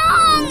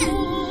strong!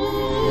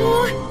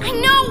 I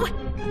know!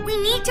 We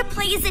need to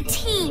play as a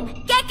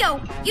team. Gecko,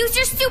 use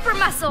your super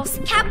muscles.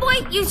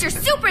 Catboy, use your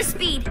super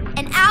speed.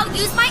 And I'll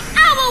use my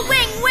owl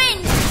wing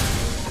wind.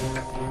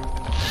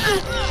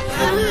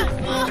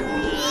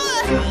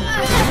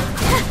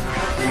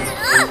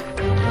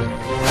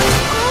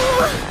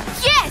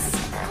 Yes!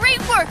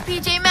 Great work,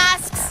 PJ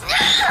Masks.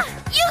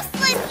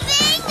 Useless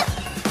thing!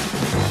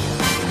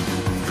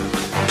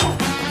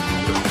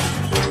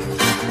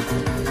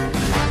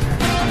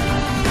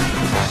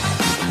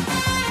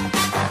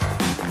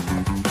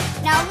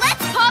 Now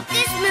let's pop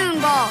this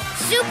moonball.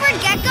 Super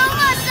Gecko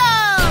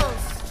muscles!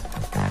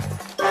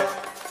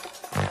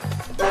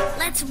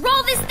 Let's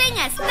roll this thing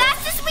as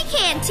fast as we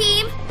can,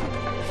 team.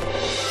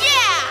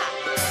 Yeah!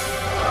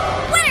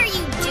 What are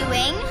you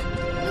doing?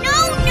 No,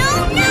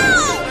 no, no!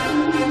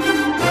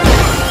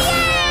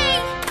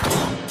 Yay!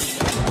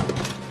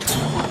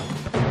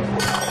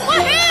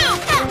 Woohoo!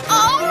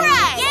 All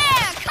right!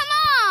 Yeah, come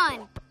on!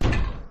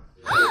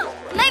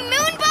 My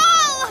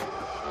moonball!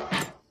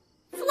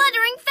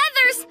 Fluttering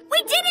feathers, we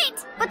did it!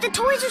 But the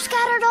toys are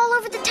scattered all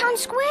over the town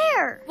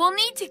square. We'll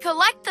need to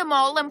collect them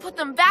all and put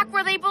them back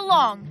where they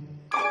belong.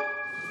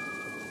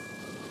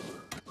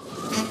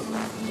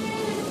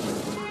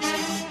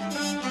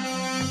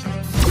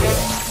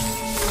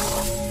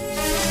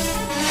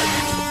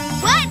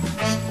 What?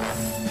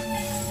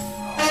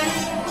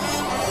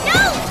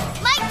 No!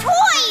 My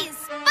toys!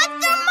 But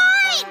they're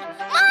mine!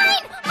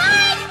 Mine!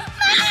 Mine!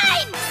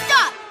 Mine!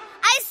 Stop!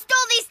 I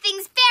stole these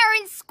things fair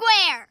and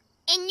square!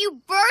 And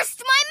you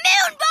burst my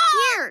moonball!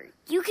 Here,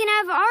 you can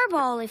have our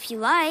ball if you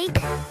like.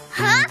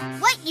 Huh?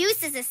 What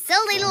use is a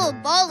silly little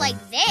ball like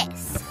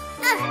this?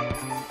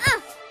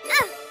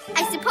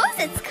 I suppose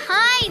it's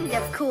kind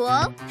of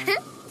cool.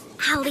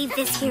 I'll leave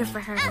this here for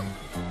her.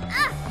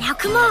 Now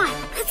come on,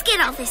 let's get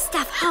all this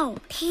stuff home.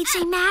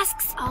 PJ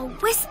Masks, I'll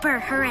whisper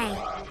hooray.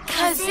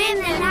 'Cause in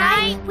the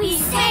night we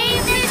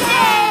save the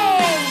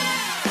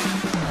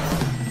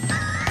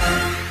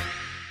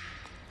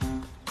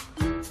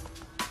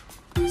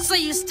day! So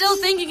you still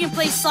think you can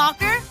play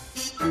soccer?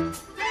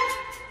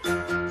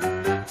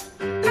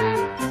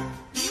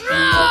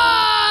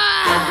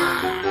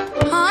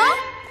 Huh?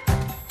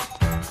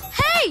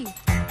 Hey!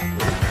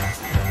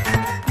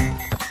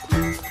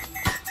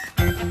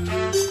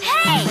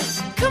 Hey!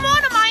 Come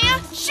on, Amaya!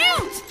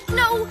 Shoot!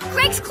 No,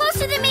 Greg's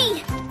closer than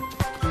me.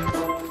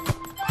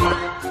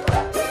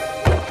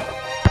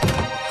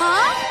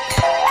 Huh?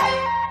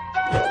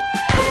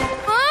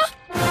 Huh?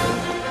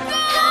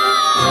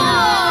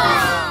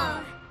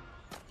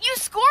 You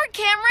scored,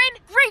 Cameron!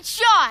 Great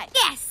shot!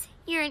 Yes,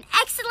 you're an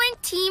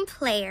excellent team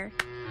player.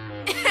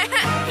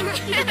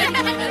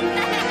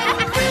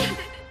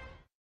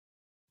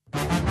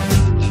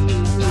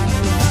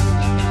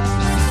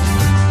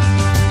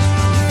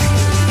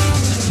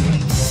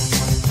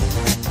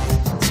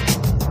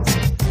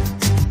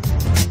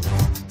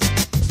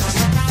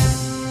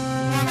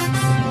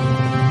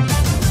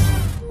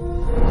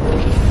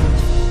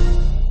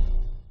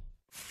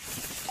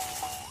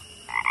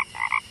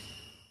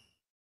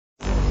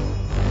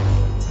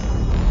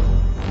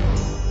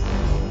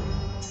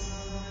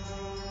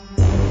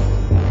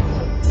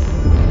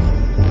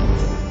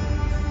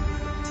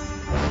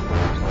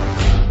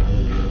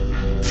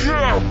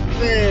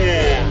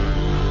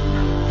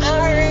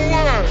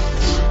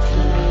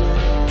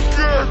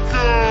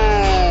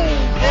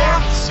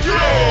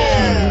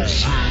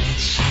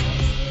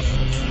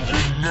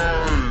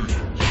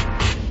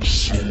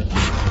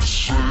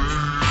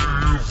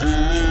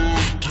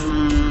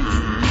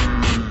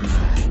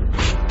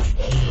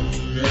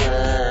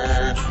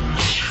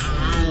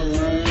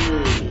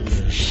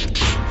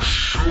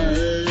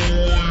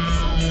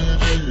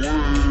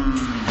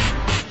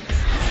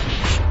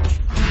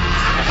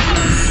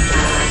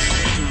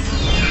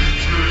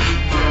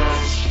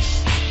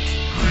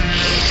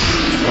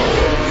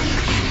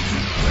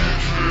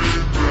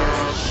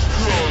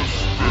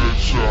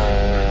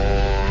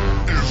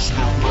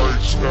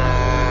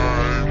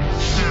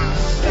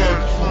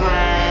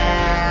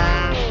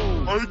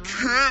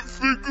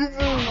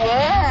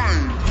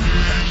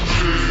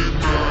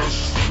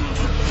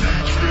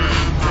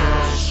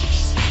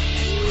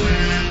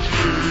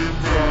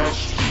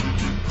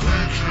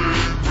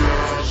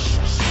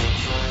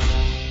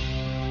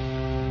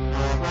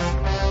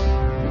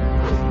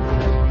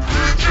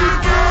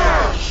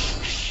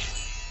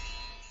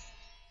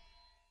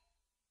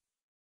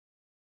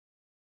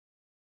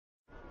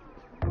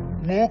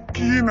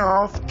 Looking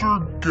after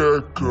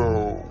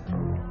Gecko.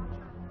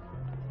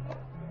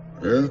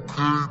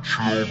 Okay,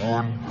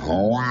 children,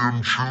 hurry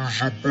and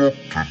choose a book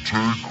to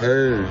take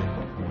home.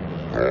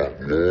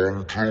 Not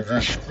long till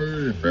the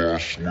school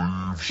bus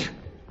leaves.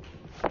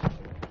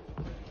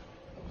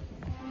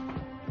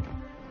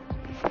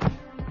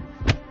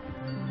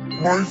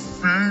 My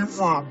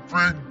favorite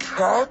Big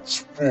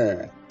Cats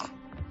book.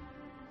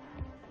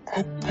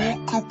 A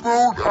book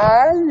about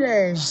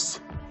owls.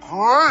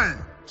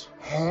 Great.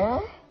 Huh?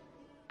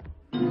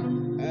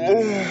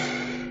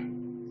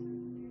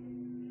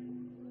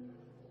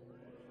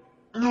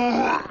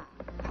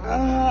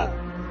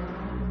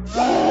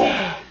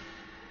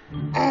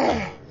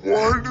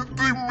 Why did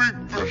they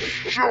make the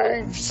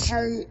shelf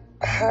so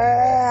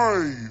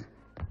high?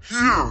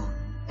 Here,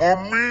 let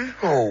me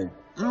help.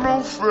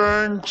 No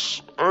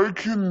thanks, I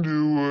can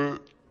do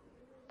it.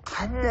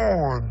 Come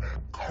on,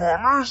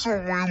 Connor's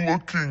only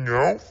looking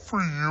out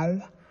for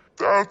you.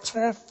 That's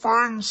what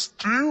friends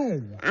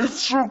do.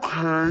 It's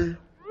okay,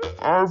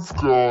 I've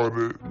got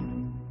it.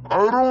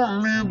 I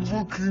don't need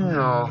looking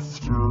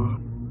after.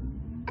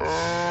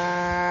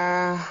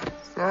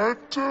 That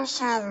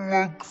doesn't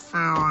look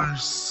very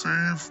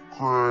safe,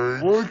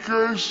 Greg. Like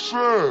I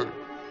said,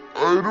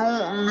 I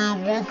don't need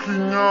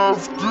looking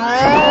after.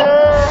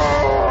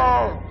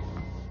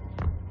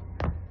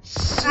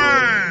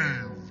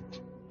 Saved!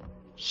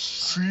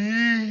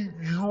 See,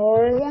 you're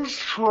always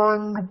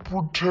trying to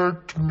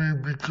protect me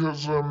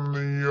because I'm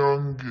the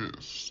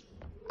youngest.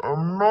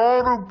 I'm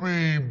not a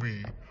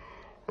baby.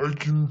 I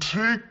can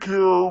take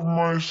care of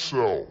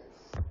myself.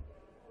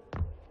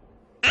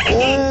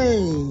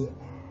 Oh!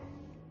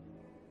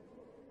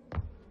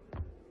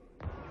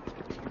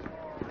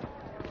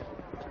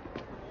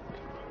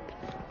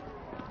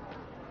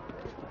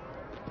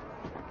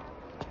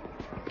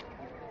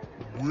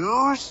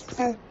 Where's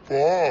the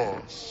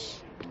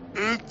bus?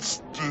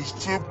 It's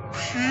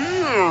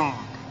disappeared.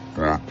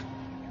 But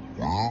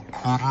where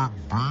could it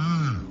be?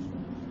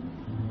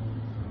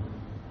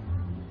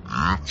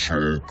 It's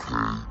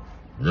okay.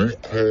 We'll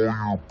call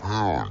your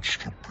parents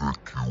to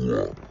pick you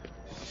up.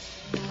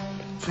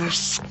 The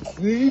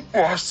school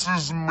bus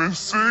is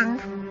missing?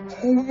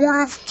 Who would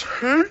have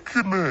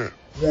taken it?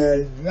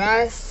 Well,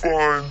 we'll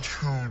find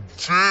who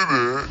did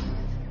it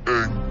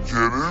and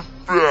get it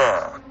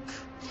back.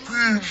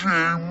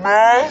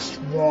 Pyjamasques,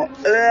 we're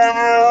on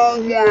our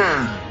way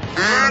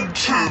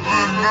into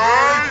the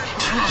night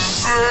to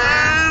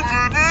save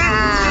the day.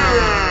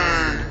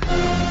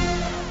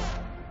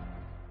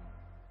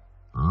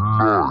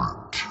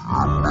 Night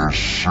in the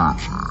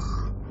city,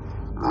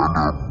 and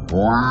a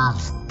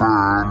brave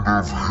band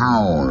of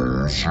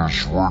heroes is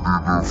ready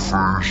to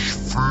face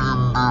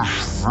fiendish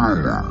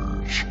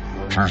villains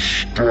to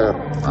stop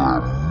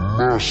them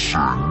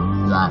messing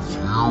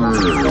with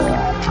your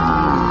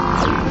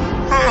day.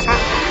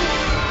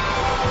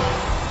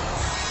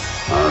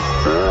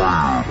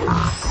 Amaya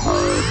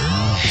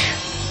becomes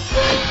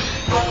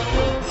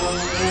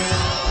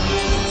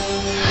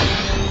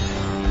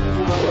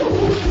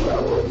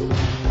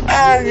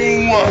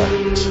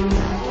Owlette.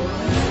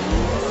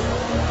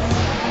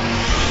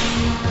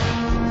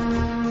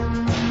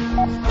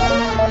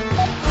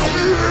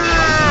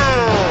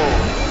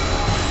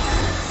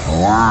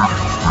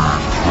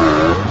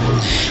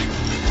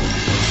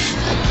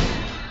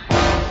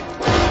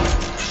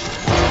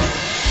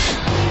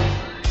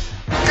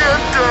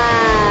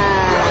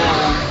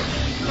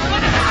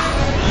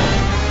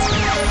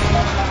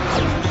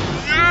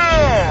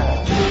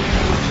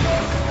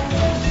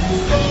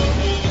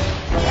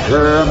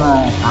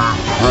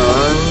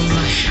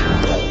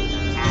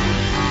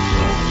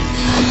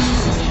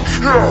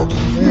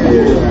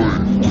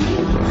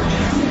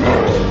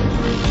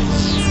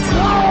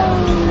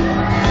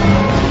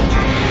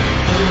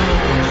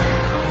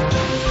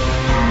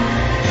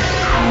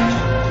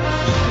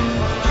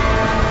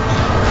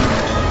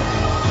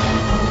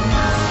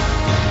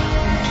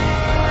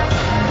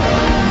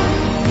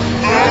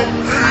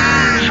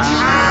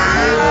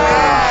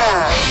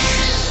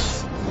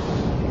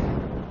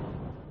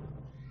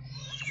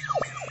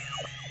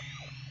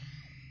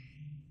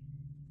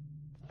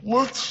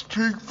 Let's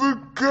take the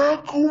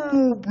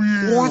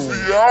Gecko-mobile or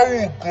the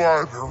Owl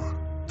Glider.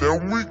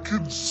 Then we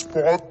can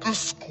spot the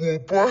school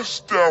bus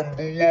down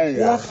below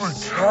or the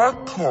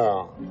cat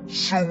car,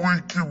 so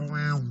we can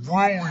be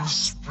really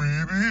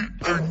speedy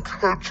and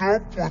catch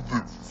up with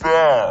it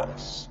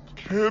fast.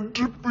 Can't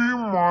it be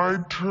my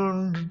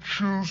turn to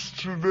choose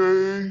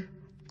today?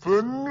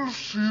 Then you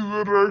see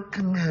that I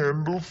can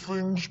handle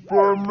things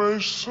by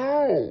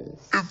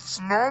myself. It's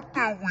not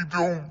that we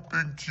don't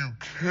think you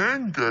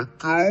can,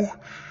 Gecko.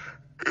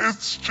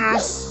 It's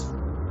just...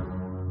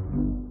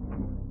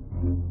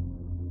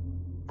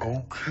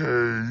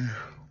 Okay,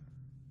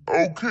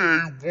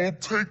 we'll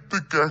take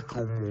the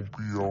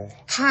Gecko-mobile.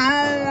 To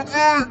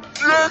the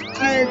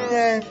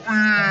Gecko-mobile!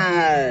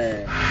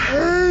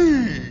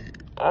 Hey,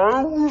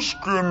 I was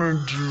gonna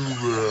do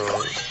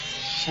that.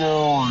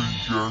 Sorry,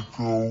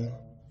 Gecko.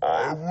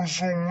 I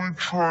was only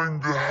trying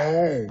to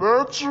help.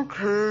 That's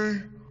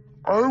okay.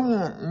 I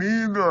won't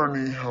need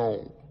any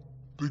help.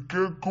 The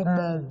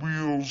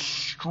Gecko-mobile's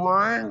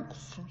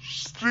strength,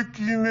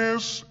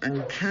 stickiness,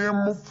 and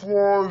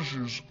camouflage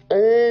is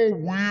all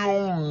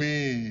we'll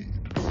need.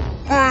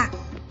 But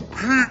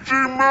PJ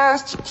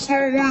Masks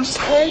always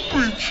help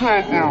each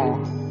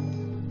other.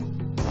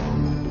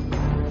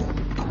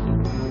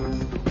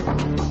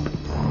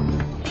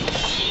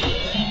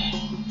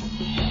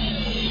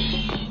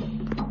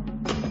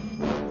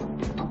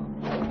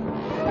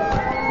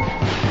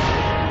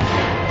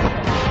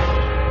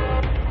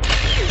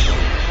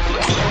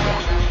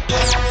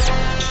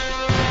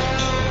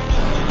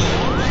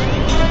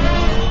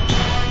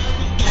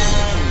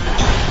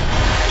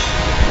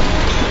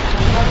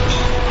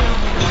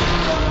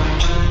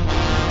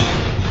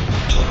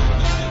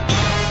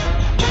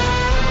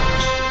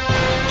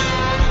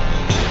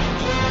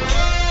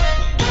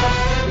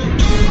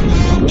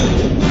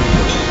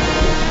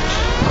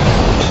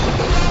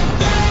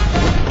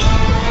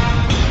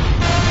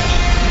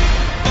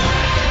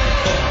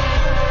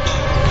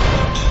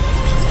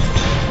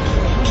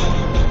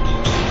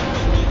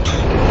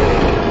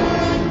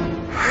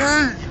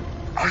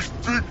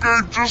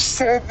 I just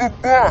saw the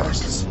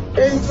bus.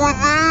 Over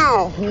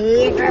there.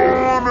 Hold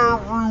on,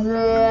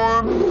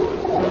 everyone.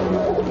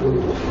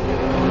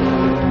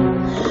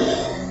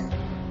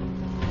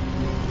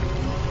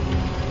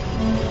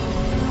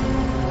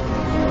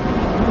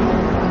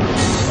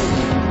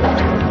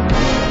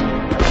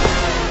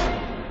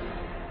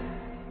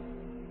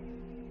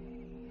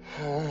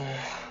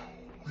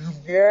 We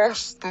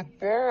lost the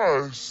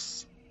bus.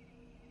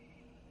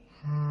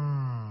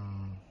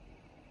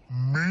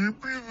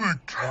 Maybe the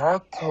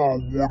cat car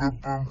would have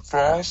been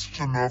fast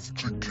enough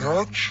to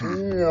catch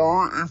it.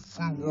 Or if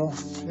we were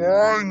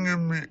flying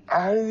in the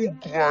Owl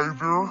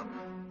Glider,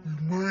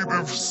 we might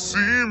have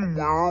seen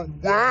where it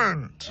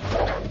went.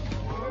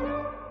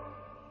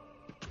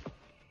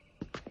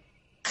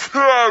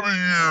 Cat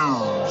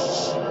ears!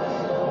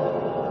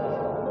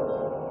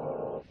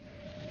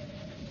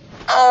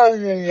 Owl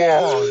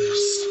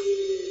eyes!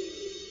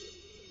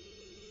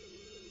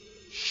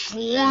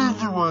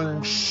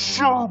 Slithering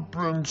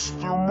serpents,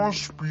 there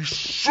must be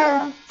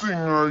something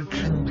I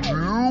can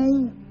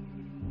do.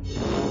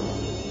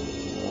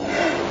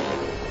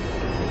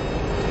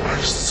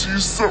 I see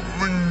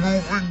something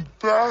moving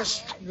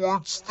fast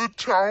towards the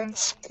town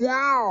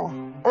square.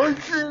 I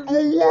can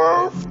go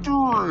after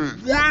it.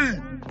 Wait,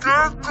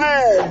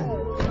 Gecko!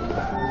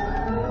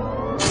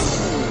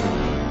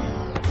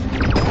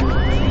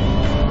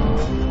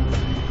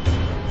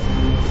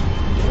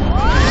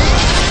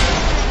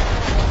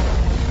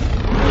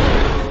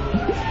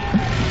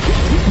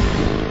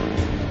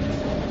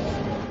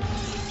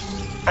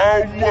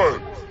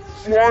 Owlet,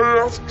 fly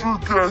after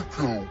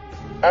Gecko.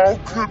 I'll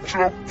catch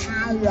up to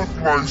you with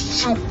my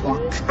super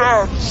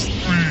cat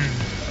speed.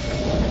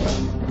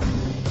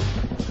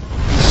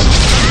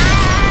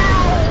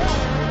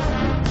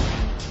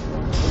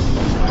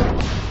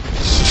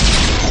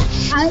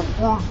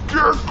 Super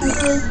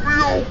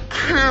Gecko-mobile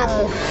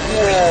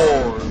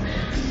camouflage.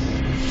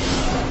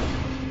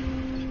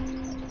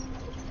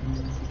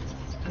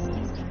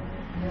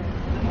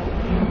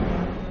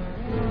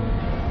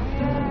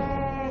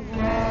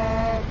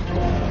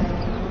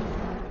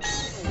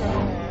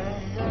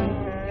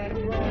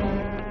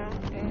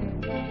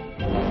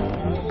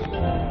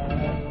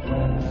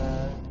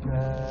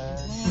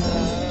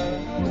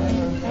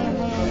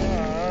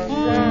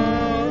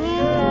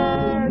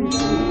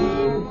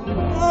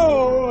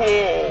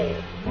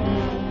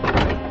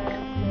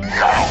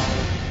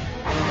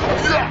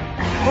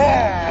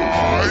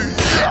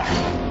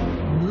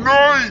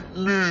 Night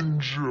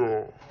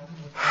Ninja!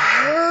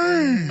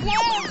 Hey!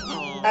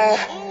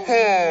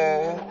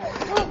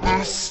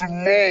 The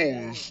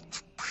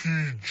smallest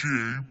PJ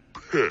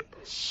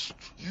Pest.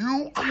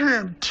 You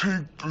can't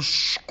take the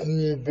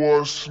school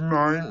bus,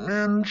 Night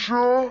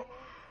Ninja.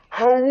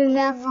 How will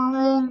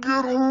everyone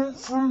get home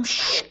from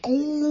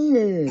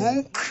school?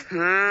 Who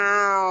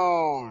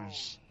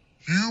cares?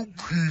 You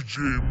PJ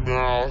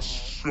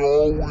Masks are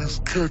always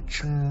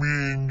catching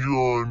me in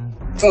your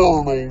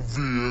infernal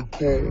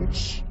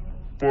vehicles.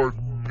 But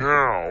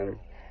now,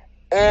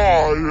 I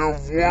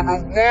have one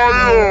of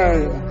my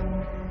own.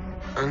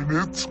 And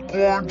it's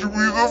going to be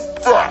the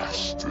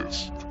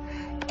fastest,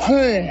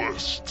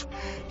 coolest,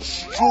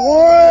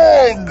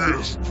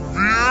 strongest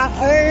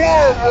vehicle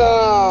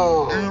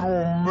ever!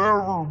 It'll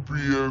never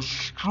be as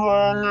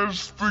strong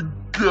as the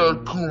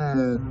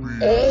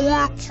Gecko-mobile.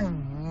 Oh, it's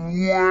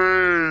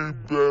way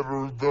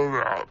better than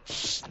that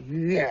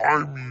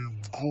slimy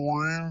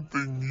green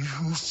thing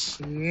you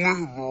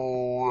slither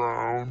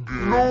around in.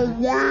 No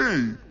way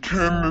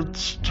can it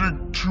stick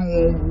to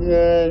a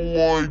wall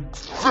like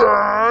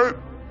that!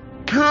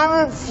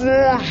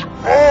 Camouflage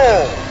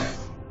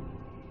off!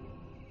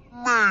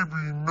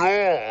 Maybe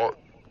not,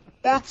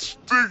 but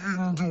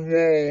sticking to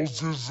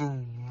walls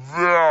isn't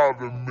that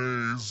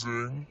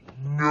amazing.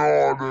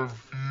 Not if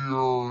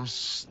you're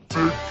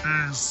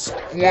sticky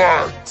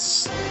splat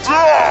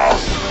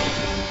stuff!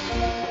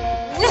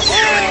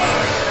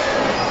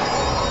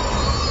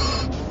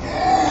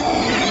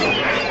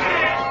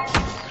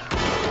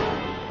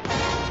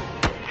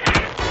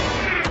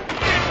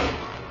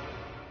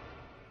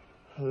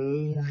 Oh,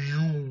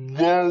 you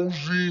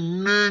lousy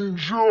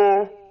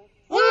ninja!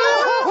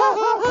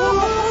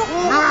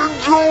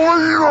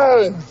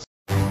 Ninjalinos!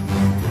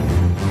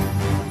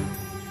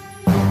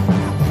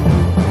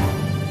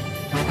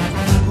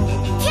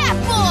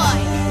 Catboy!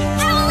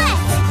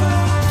 Owlette!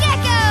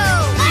 Gecko!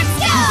 Let's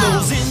go!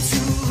 Goes into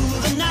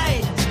the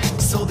night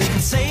so they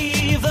can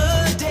save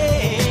the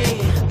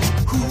day.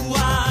 Who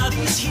are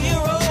these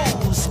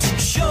heroes to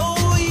show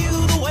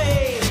you the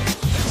way?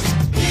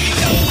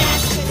 PJ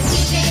Masks for the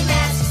PJ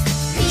Masks.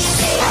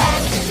 PJ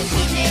Masks for the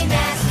PJ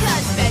Masks.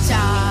 'Cause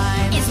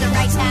bedtime is the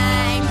right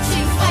time to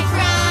fight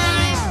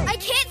crime. I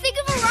can't think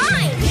of a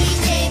rhyme.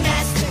 PJ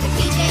Masks for the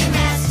PJ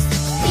Masks.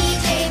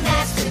 PJ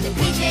Masks for the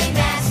PJ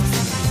Masks.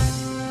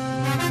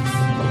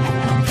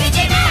 PJ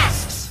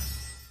Masks!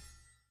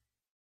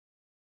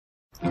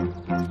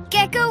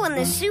 Gecko and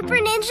the Super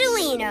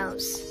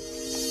Ninjalinos.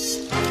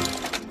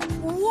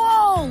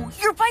 Whoa!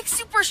 Your bike's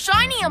super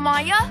shiny,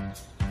 Amaya.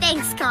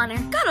 Thanks, Connor.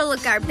 Gotta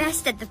look our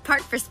best at the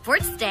park for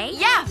Sports Day.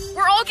 Yeah,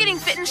 we're all getting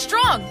fit and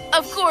strong.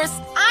 Of course,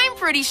 I'm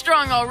pretty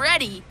strong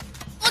already.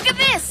 Look at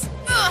this.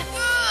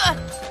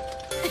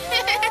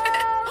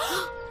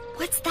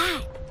 What's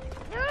that?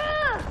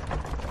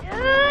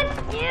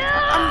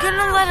 I'm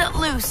gonna let it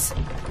loose.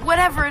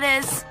 Whatever it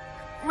is.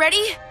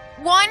 Ready?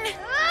 1,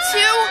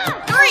 2,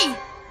 3.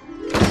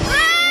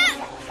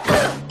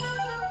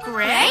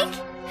 Greg?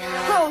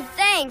 Oh,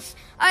 thanks.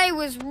 I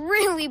was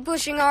really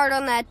pushing hard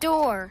on that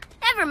door.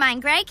 Never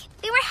mind, Greg.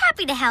 We were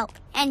happy to help.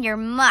 And you're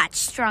much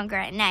stronger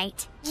at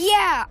night.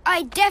 Yeah,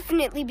 I'd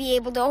definitely be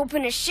able to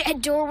open a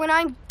shed door when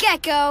I'm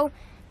Gecko.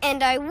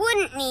 And I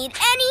wouldn't need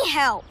any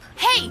help.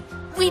 Hey,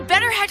 we'd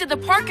better head to the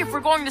park if we're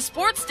going to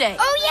Sports Day.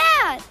 Oh,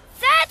 yeah.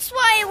 That's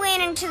why I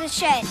went into the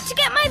shed, to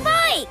get my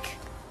bike.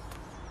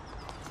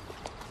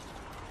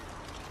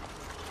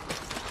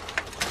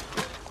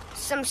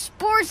 Some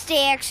Sports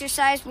Day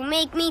exercise will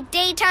make me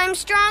daytime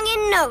strong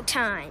in no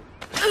time.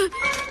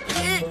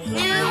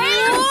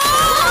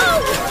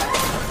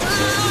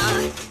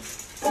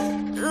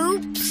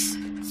 Oops.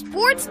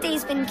 Sports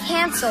Day's been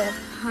canceled.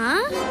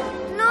 Huh?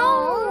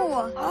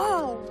 No.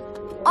 Oh.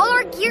 All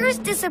our gears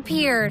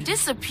disappeared.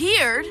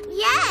 Disappeared?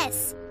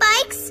 Yes!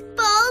 Bikes,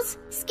 balls,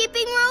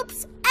 skipping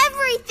ropes,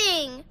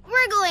 everything!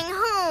 We're going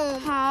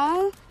home.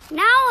 Oh.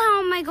 Now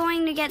how am I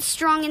going to get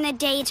strong in the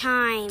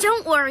daytime?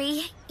 Don't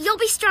worry. You'll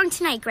be strong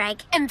tonight,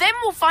 Greg. And then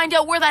we'll find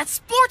out where that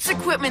sports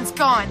equipment's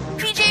gone.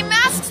 PJ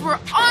Masks, we're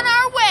on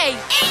our way.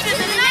 Into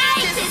the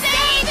night to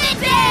save the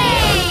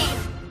day!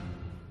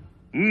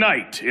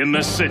 Night in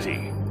the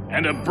city,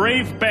 and a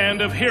brave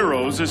band of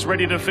heroes is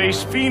ready to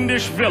face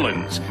fiendish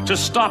villains to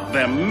stop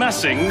them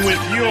messing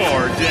with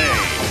your day.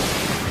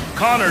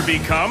 Connor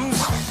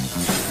becomes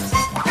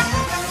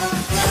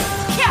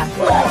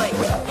Catboy.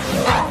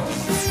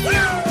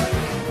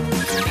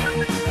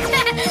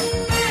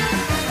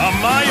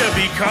 Amaya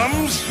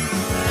becomes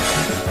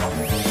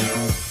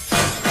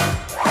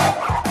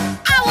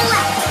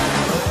Owlette!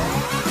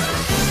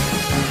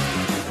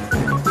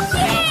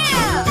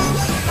 Yeah!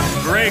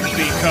 Greg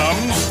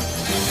becomes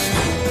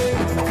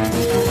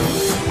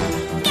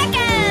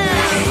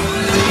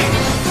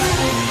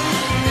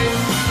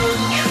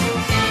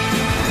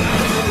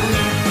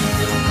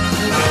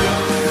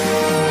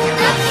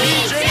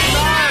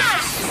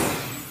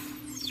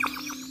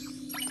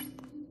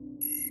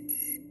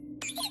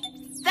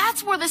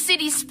That's where the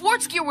city's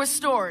sports gear was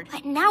stored.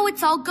 But now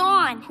it's all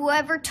gone.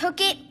 Whoever took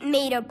it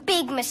made a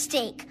big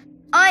mistake.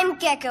 I'm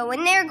Gecko,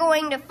 and they're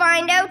going to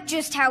find out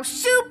just how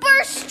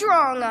super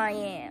strong I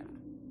am.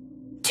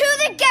 To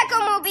the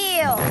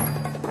Gecko-mobile!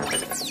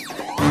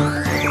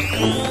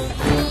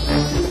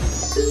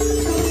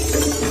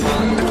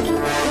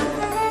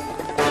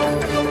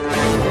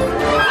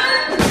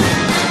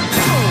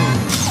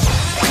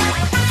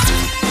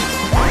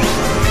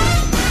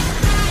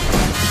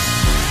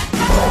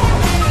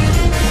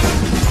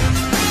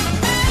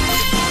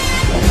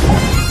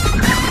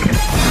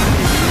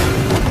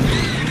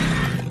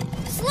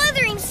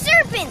 Slithering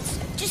serpents!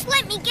 Just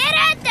let me get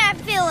at that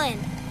villain!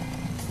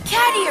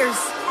 cat ears!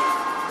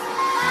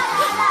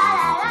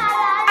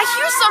 I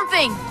hear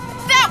something!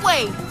 That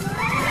way!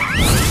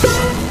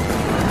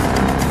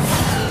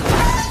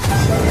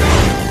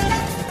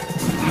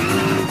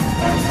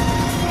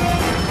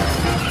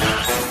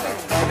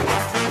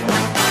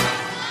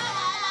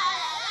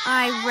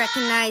 I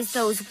recognize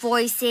those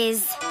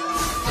voices.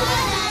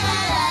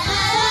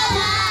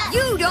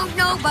 You don't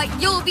know, but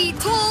you'll be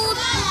told.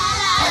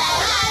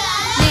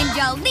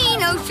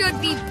 Ninjalino should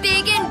be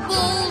big and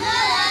bold.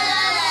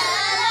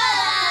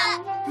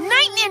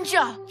 Night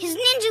Ninja! His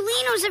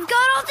Ninjalinos have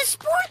got all the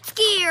sports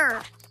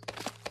gear.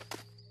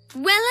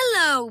 Well,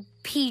 hello,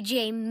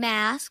 PJ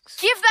Masks.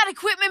 Give that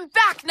equipment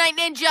back, Night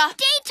Ninja!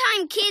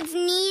 Daytime kids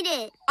need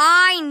it.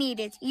 I need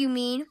it, you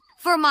mean?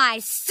 For my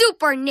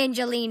super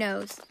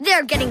Ninjalinos.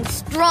 They're getting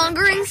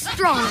stronger and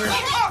stronger.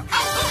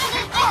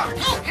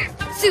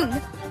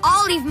 Soon,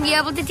 I'll even be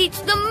able to teach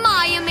them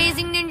my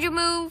amazing ninja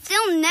moves.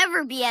 They'll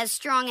never be as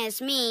strong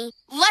as me.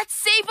 Let's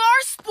save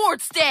our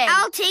sports day!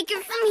 I'll take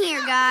it from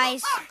here,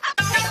 guys.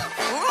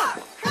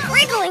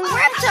 Wriggling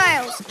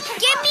reptiles!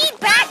 Give me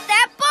back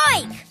that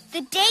bike!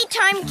 The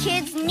daytime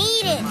kids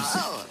need it.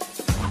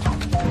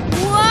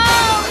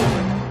 Whoa!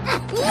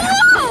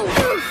 Whoa!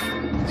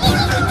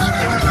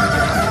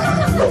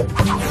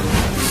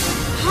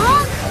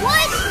 Huh?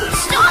 What?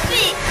 Stop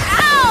it!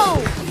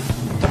 Ow!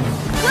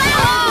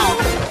 Wow!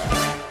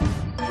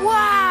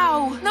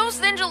 Wow! Those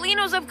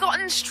Ninjalinos have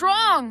gotten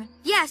strong!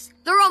 Yes,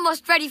 they're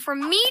almost ready for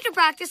me to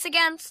practice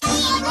against.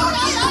 Almost,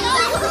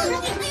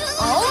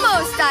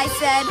 I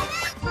said.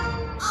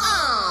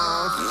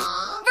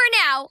 For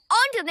now,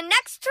 on to the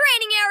next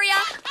training area.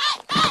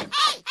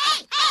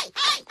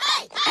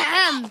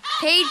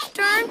 Page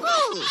turn.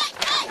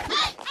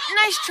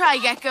 Nice try,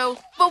 Gecko.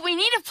 But we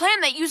need a plan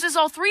that uses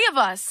all three of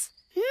us.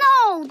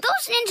 No,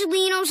 those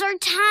Ninjalinos are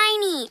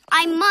tiny.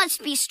 I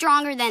must be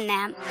stronger than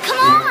them. Come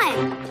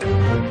on!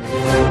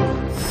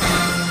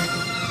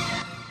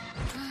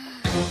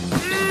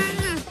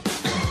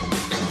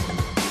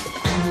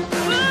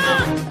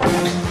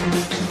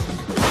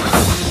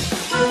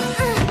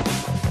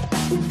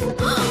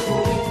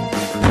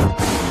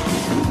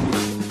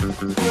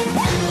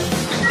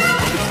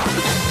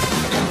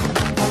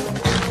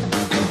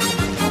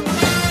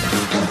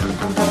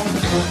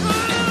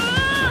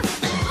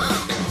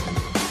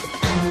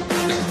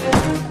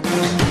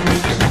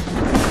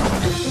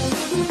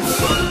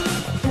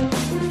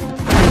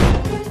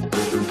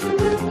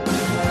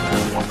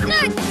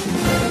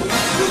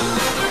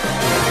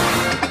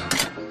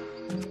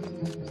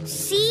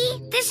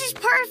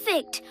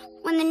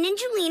 When the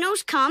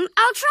Ninjalinos come,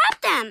 I'll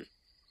trap them.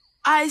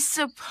 I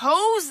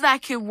suppose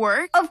that could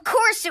work. Of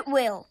course it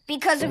will,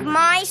 because of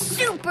my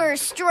super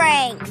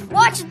strength.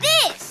 Watch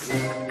this!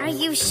 Are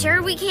you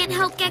sure we can't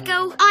help,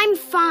 Gecko? I'm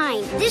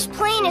fine. This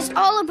plane is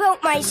all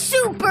about my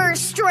super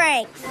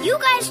strength. You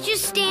guys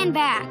just stand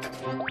back.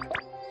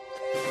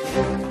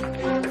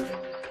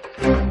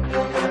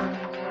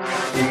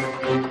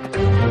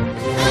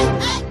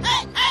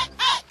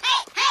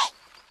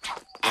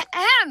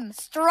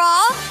 Straw?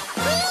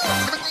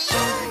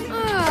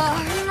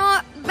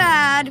 Not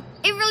bad.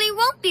 It really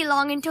won't be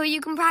long until you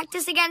can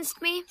practice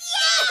against me.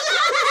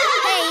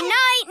 Hey,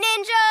 Night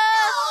Ninja!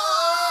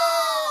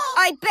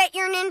 I bet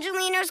your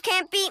Ninjalinos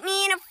can't beat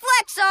me in a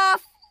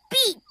flex-off.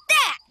 Beat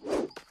that!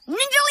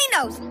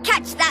 Ninjalinos,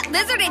 catch that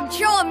lizard and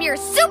show him your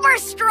super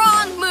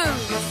strong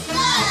moves.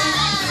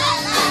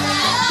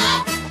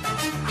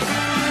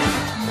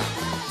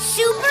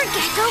 Super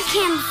Gecko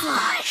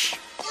Camouflage.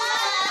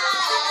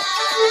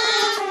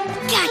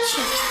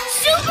 Gotcha!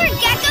 Super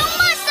Gecko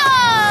Muscle!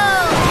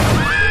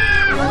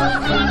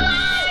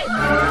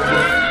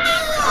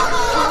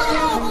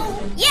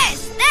 Yes,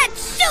 that's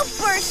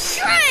super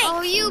strength!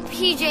 Oh, you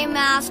PJ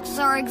Masks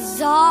are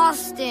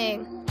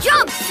exhausting.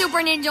 Jump,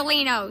 Super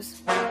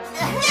Ninjalinos!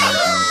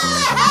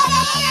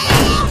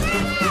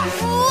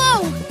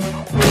 Whoa!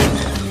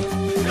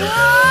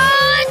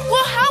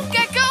 We'll help,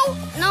 Gecko!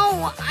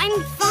 No,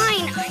 I'm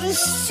fine. I'm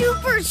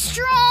super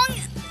strong.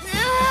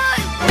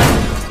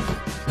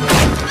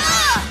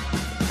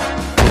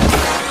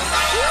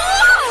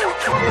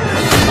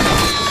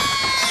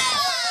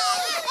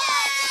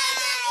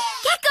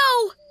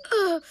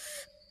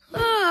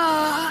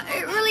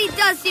 It really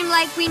does seem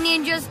like we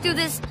ninjas do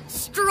this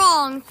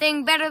strong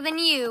thing better than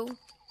you.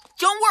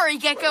 Don't worry,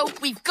 Gecko.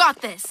 We've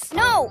got this.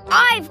 No,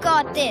 I've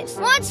got this.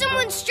 Want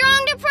someone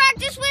strong to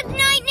practice with,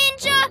 Night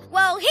Ninja?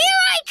 Well, here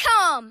I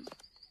come.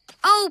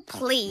 Oh,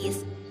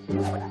 please.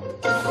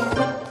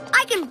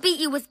 I can beat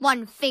you with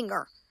one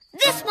finger.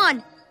 This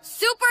one,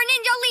 Super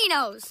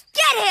Ninjalinos.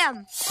 Get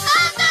him!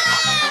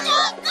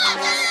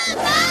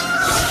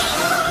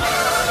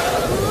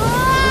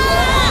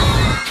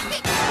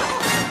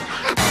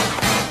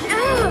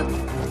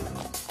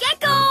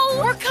 Gecko!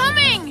 We're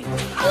coming!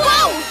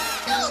 Whoa!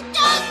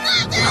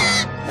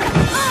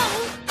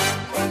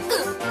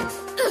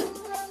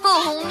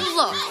 Oh,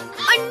 look.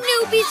 A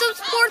new piece of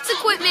sports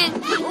equipment.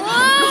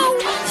 Whoa!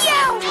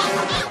 Yeah!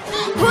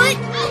 Put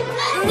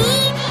me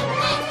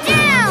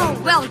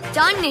down! Well done.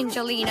 done,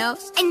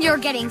 Ninjalinos. And you're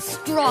getting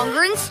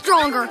stronger and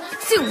stronger.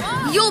 Soon,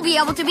 you'll be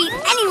able to beat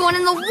anyone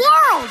in the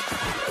world.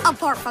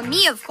 Apart from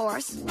me, of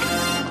course.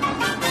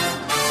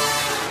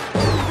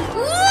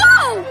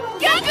 Whoa!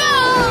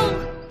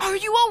 Gecko! Are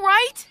you all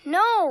right?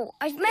 No,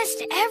 I've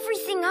messed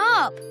everything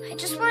up. I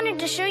just wanted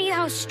to show you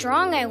how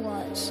strong I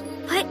was.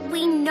 But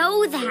we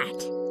know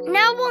that.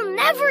 Now we'll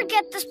never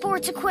get the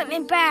sports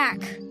equipment back.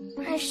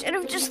 I should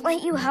have just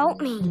let you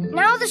help me.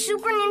 Now the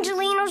Super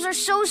Ninjalinos are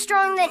so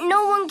strong that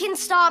no one can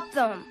stop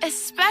them.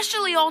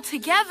 Especially all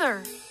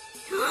together.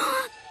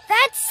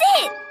 That's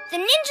it! The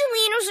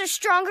Ninjalinos are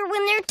stronger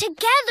when they're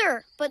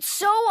together, but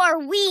so are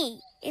we.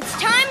 It's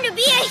time to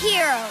be a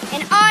hero,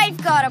 and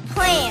I've got a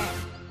plan.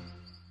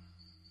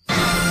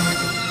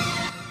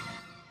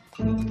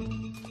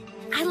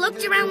 I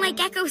looked around like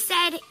Echo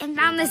said and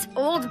found this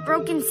old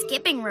broken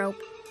skipping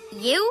rope.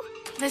 You?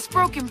 This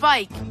broken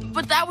bike,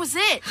 but that was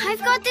it. I've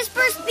got this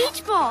burst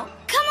beach ball.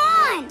 Come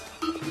on!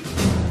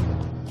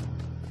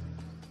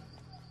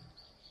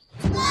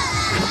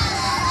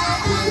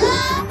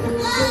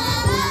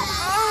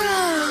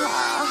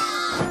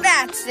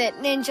 That's it,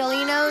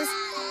 Ninjalinos.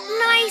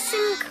 Nice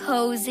and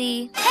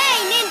cozy.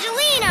 Hey,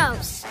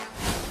 Ninjalinos!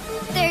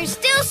 There's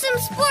still some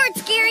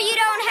sports gear you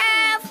don't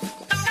have.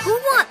 Who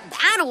want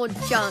that old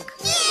junk?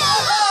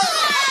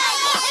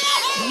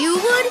 You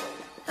would?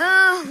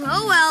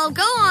 Oh well,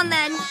 go on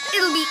then.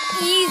 It'll be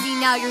easy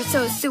now you're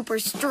so super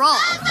strong.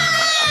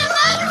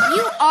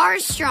 You are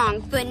strong,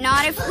 but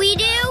not if we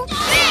do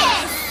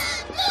this!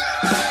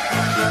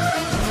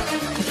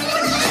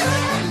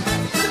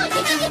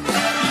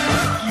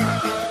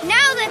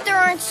 Now that there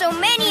aren't so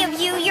many of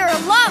you, you're a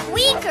lot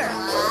weaker.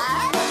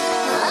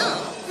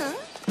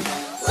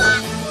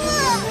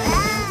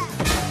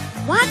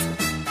 What?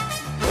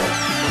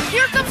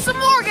 Here comes some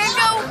more,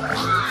 Gecko.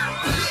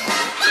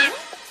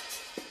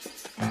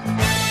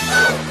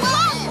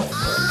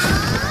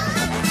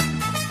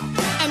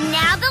 And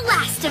now the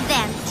last of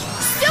them.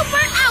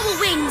 Super Owl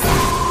Wings!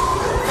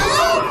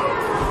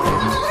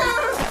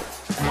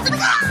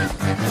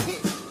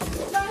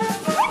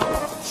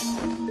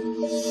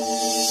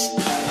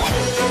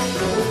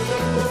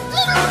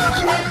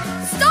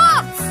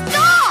 Stop!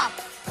 Stop!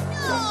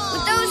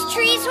 With those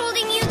trees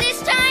holding you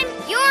this time,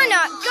 you're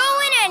not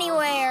going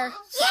anywhere.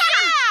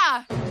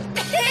 Yeah!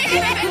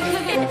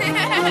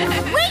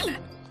 Wait!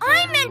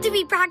 I meant to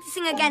be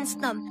practicing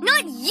against them,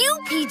 not you,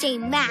 PJ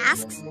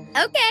Masks.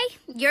 Okay,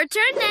 your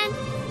turn then.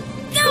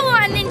 Go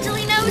on,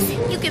 Ninjalinos.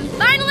 You can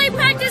finally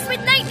practice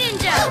with Night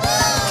Ninja.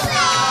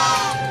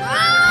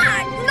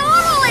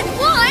 Not all at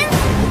once!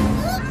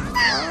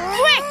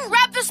 Quick,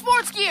 grab the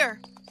sports gear.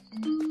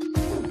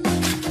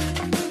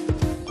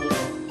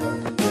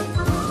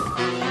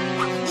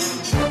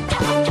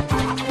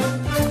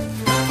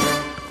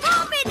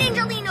 Stop it,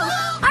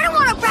 Ninjalinos! I don't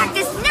want to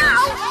practice now!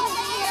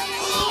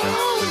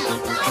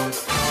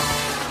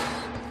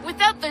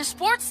 Without their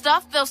sports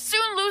stuff, they'll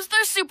soon lose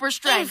their super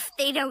strength. If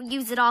they don't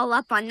use it all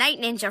up on Night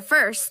Ninja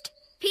first.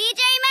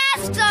 PJ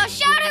Masks, I'll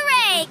shout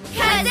hooray!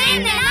 'Cause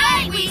in the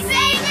night we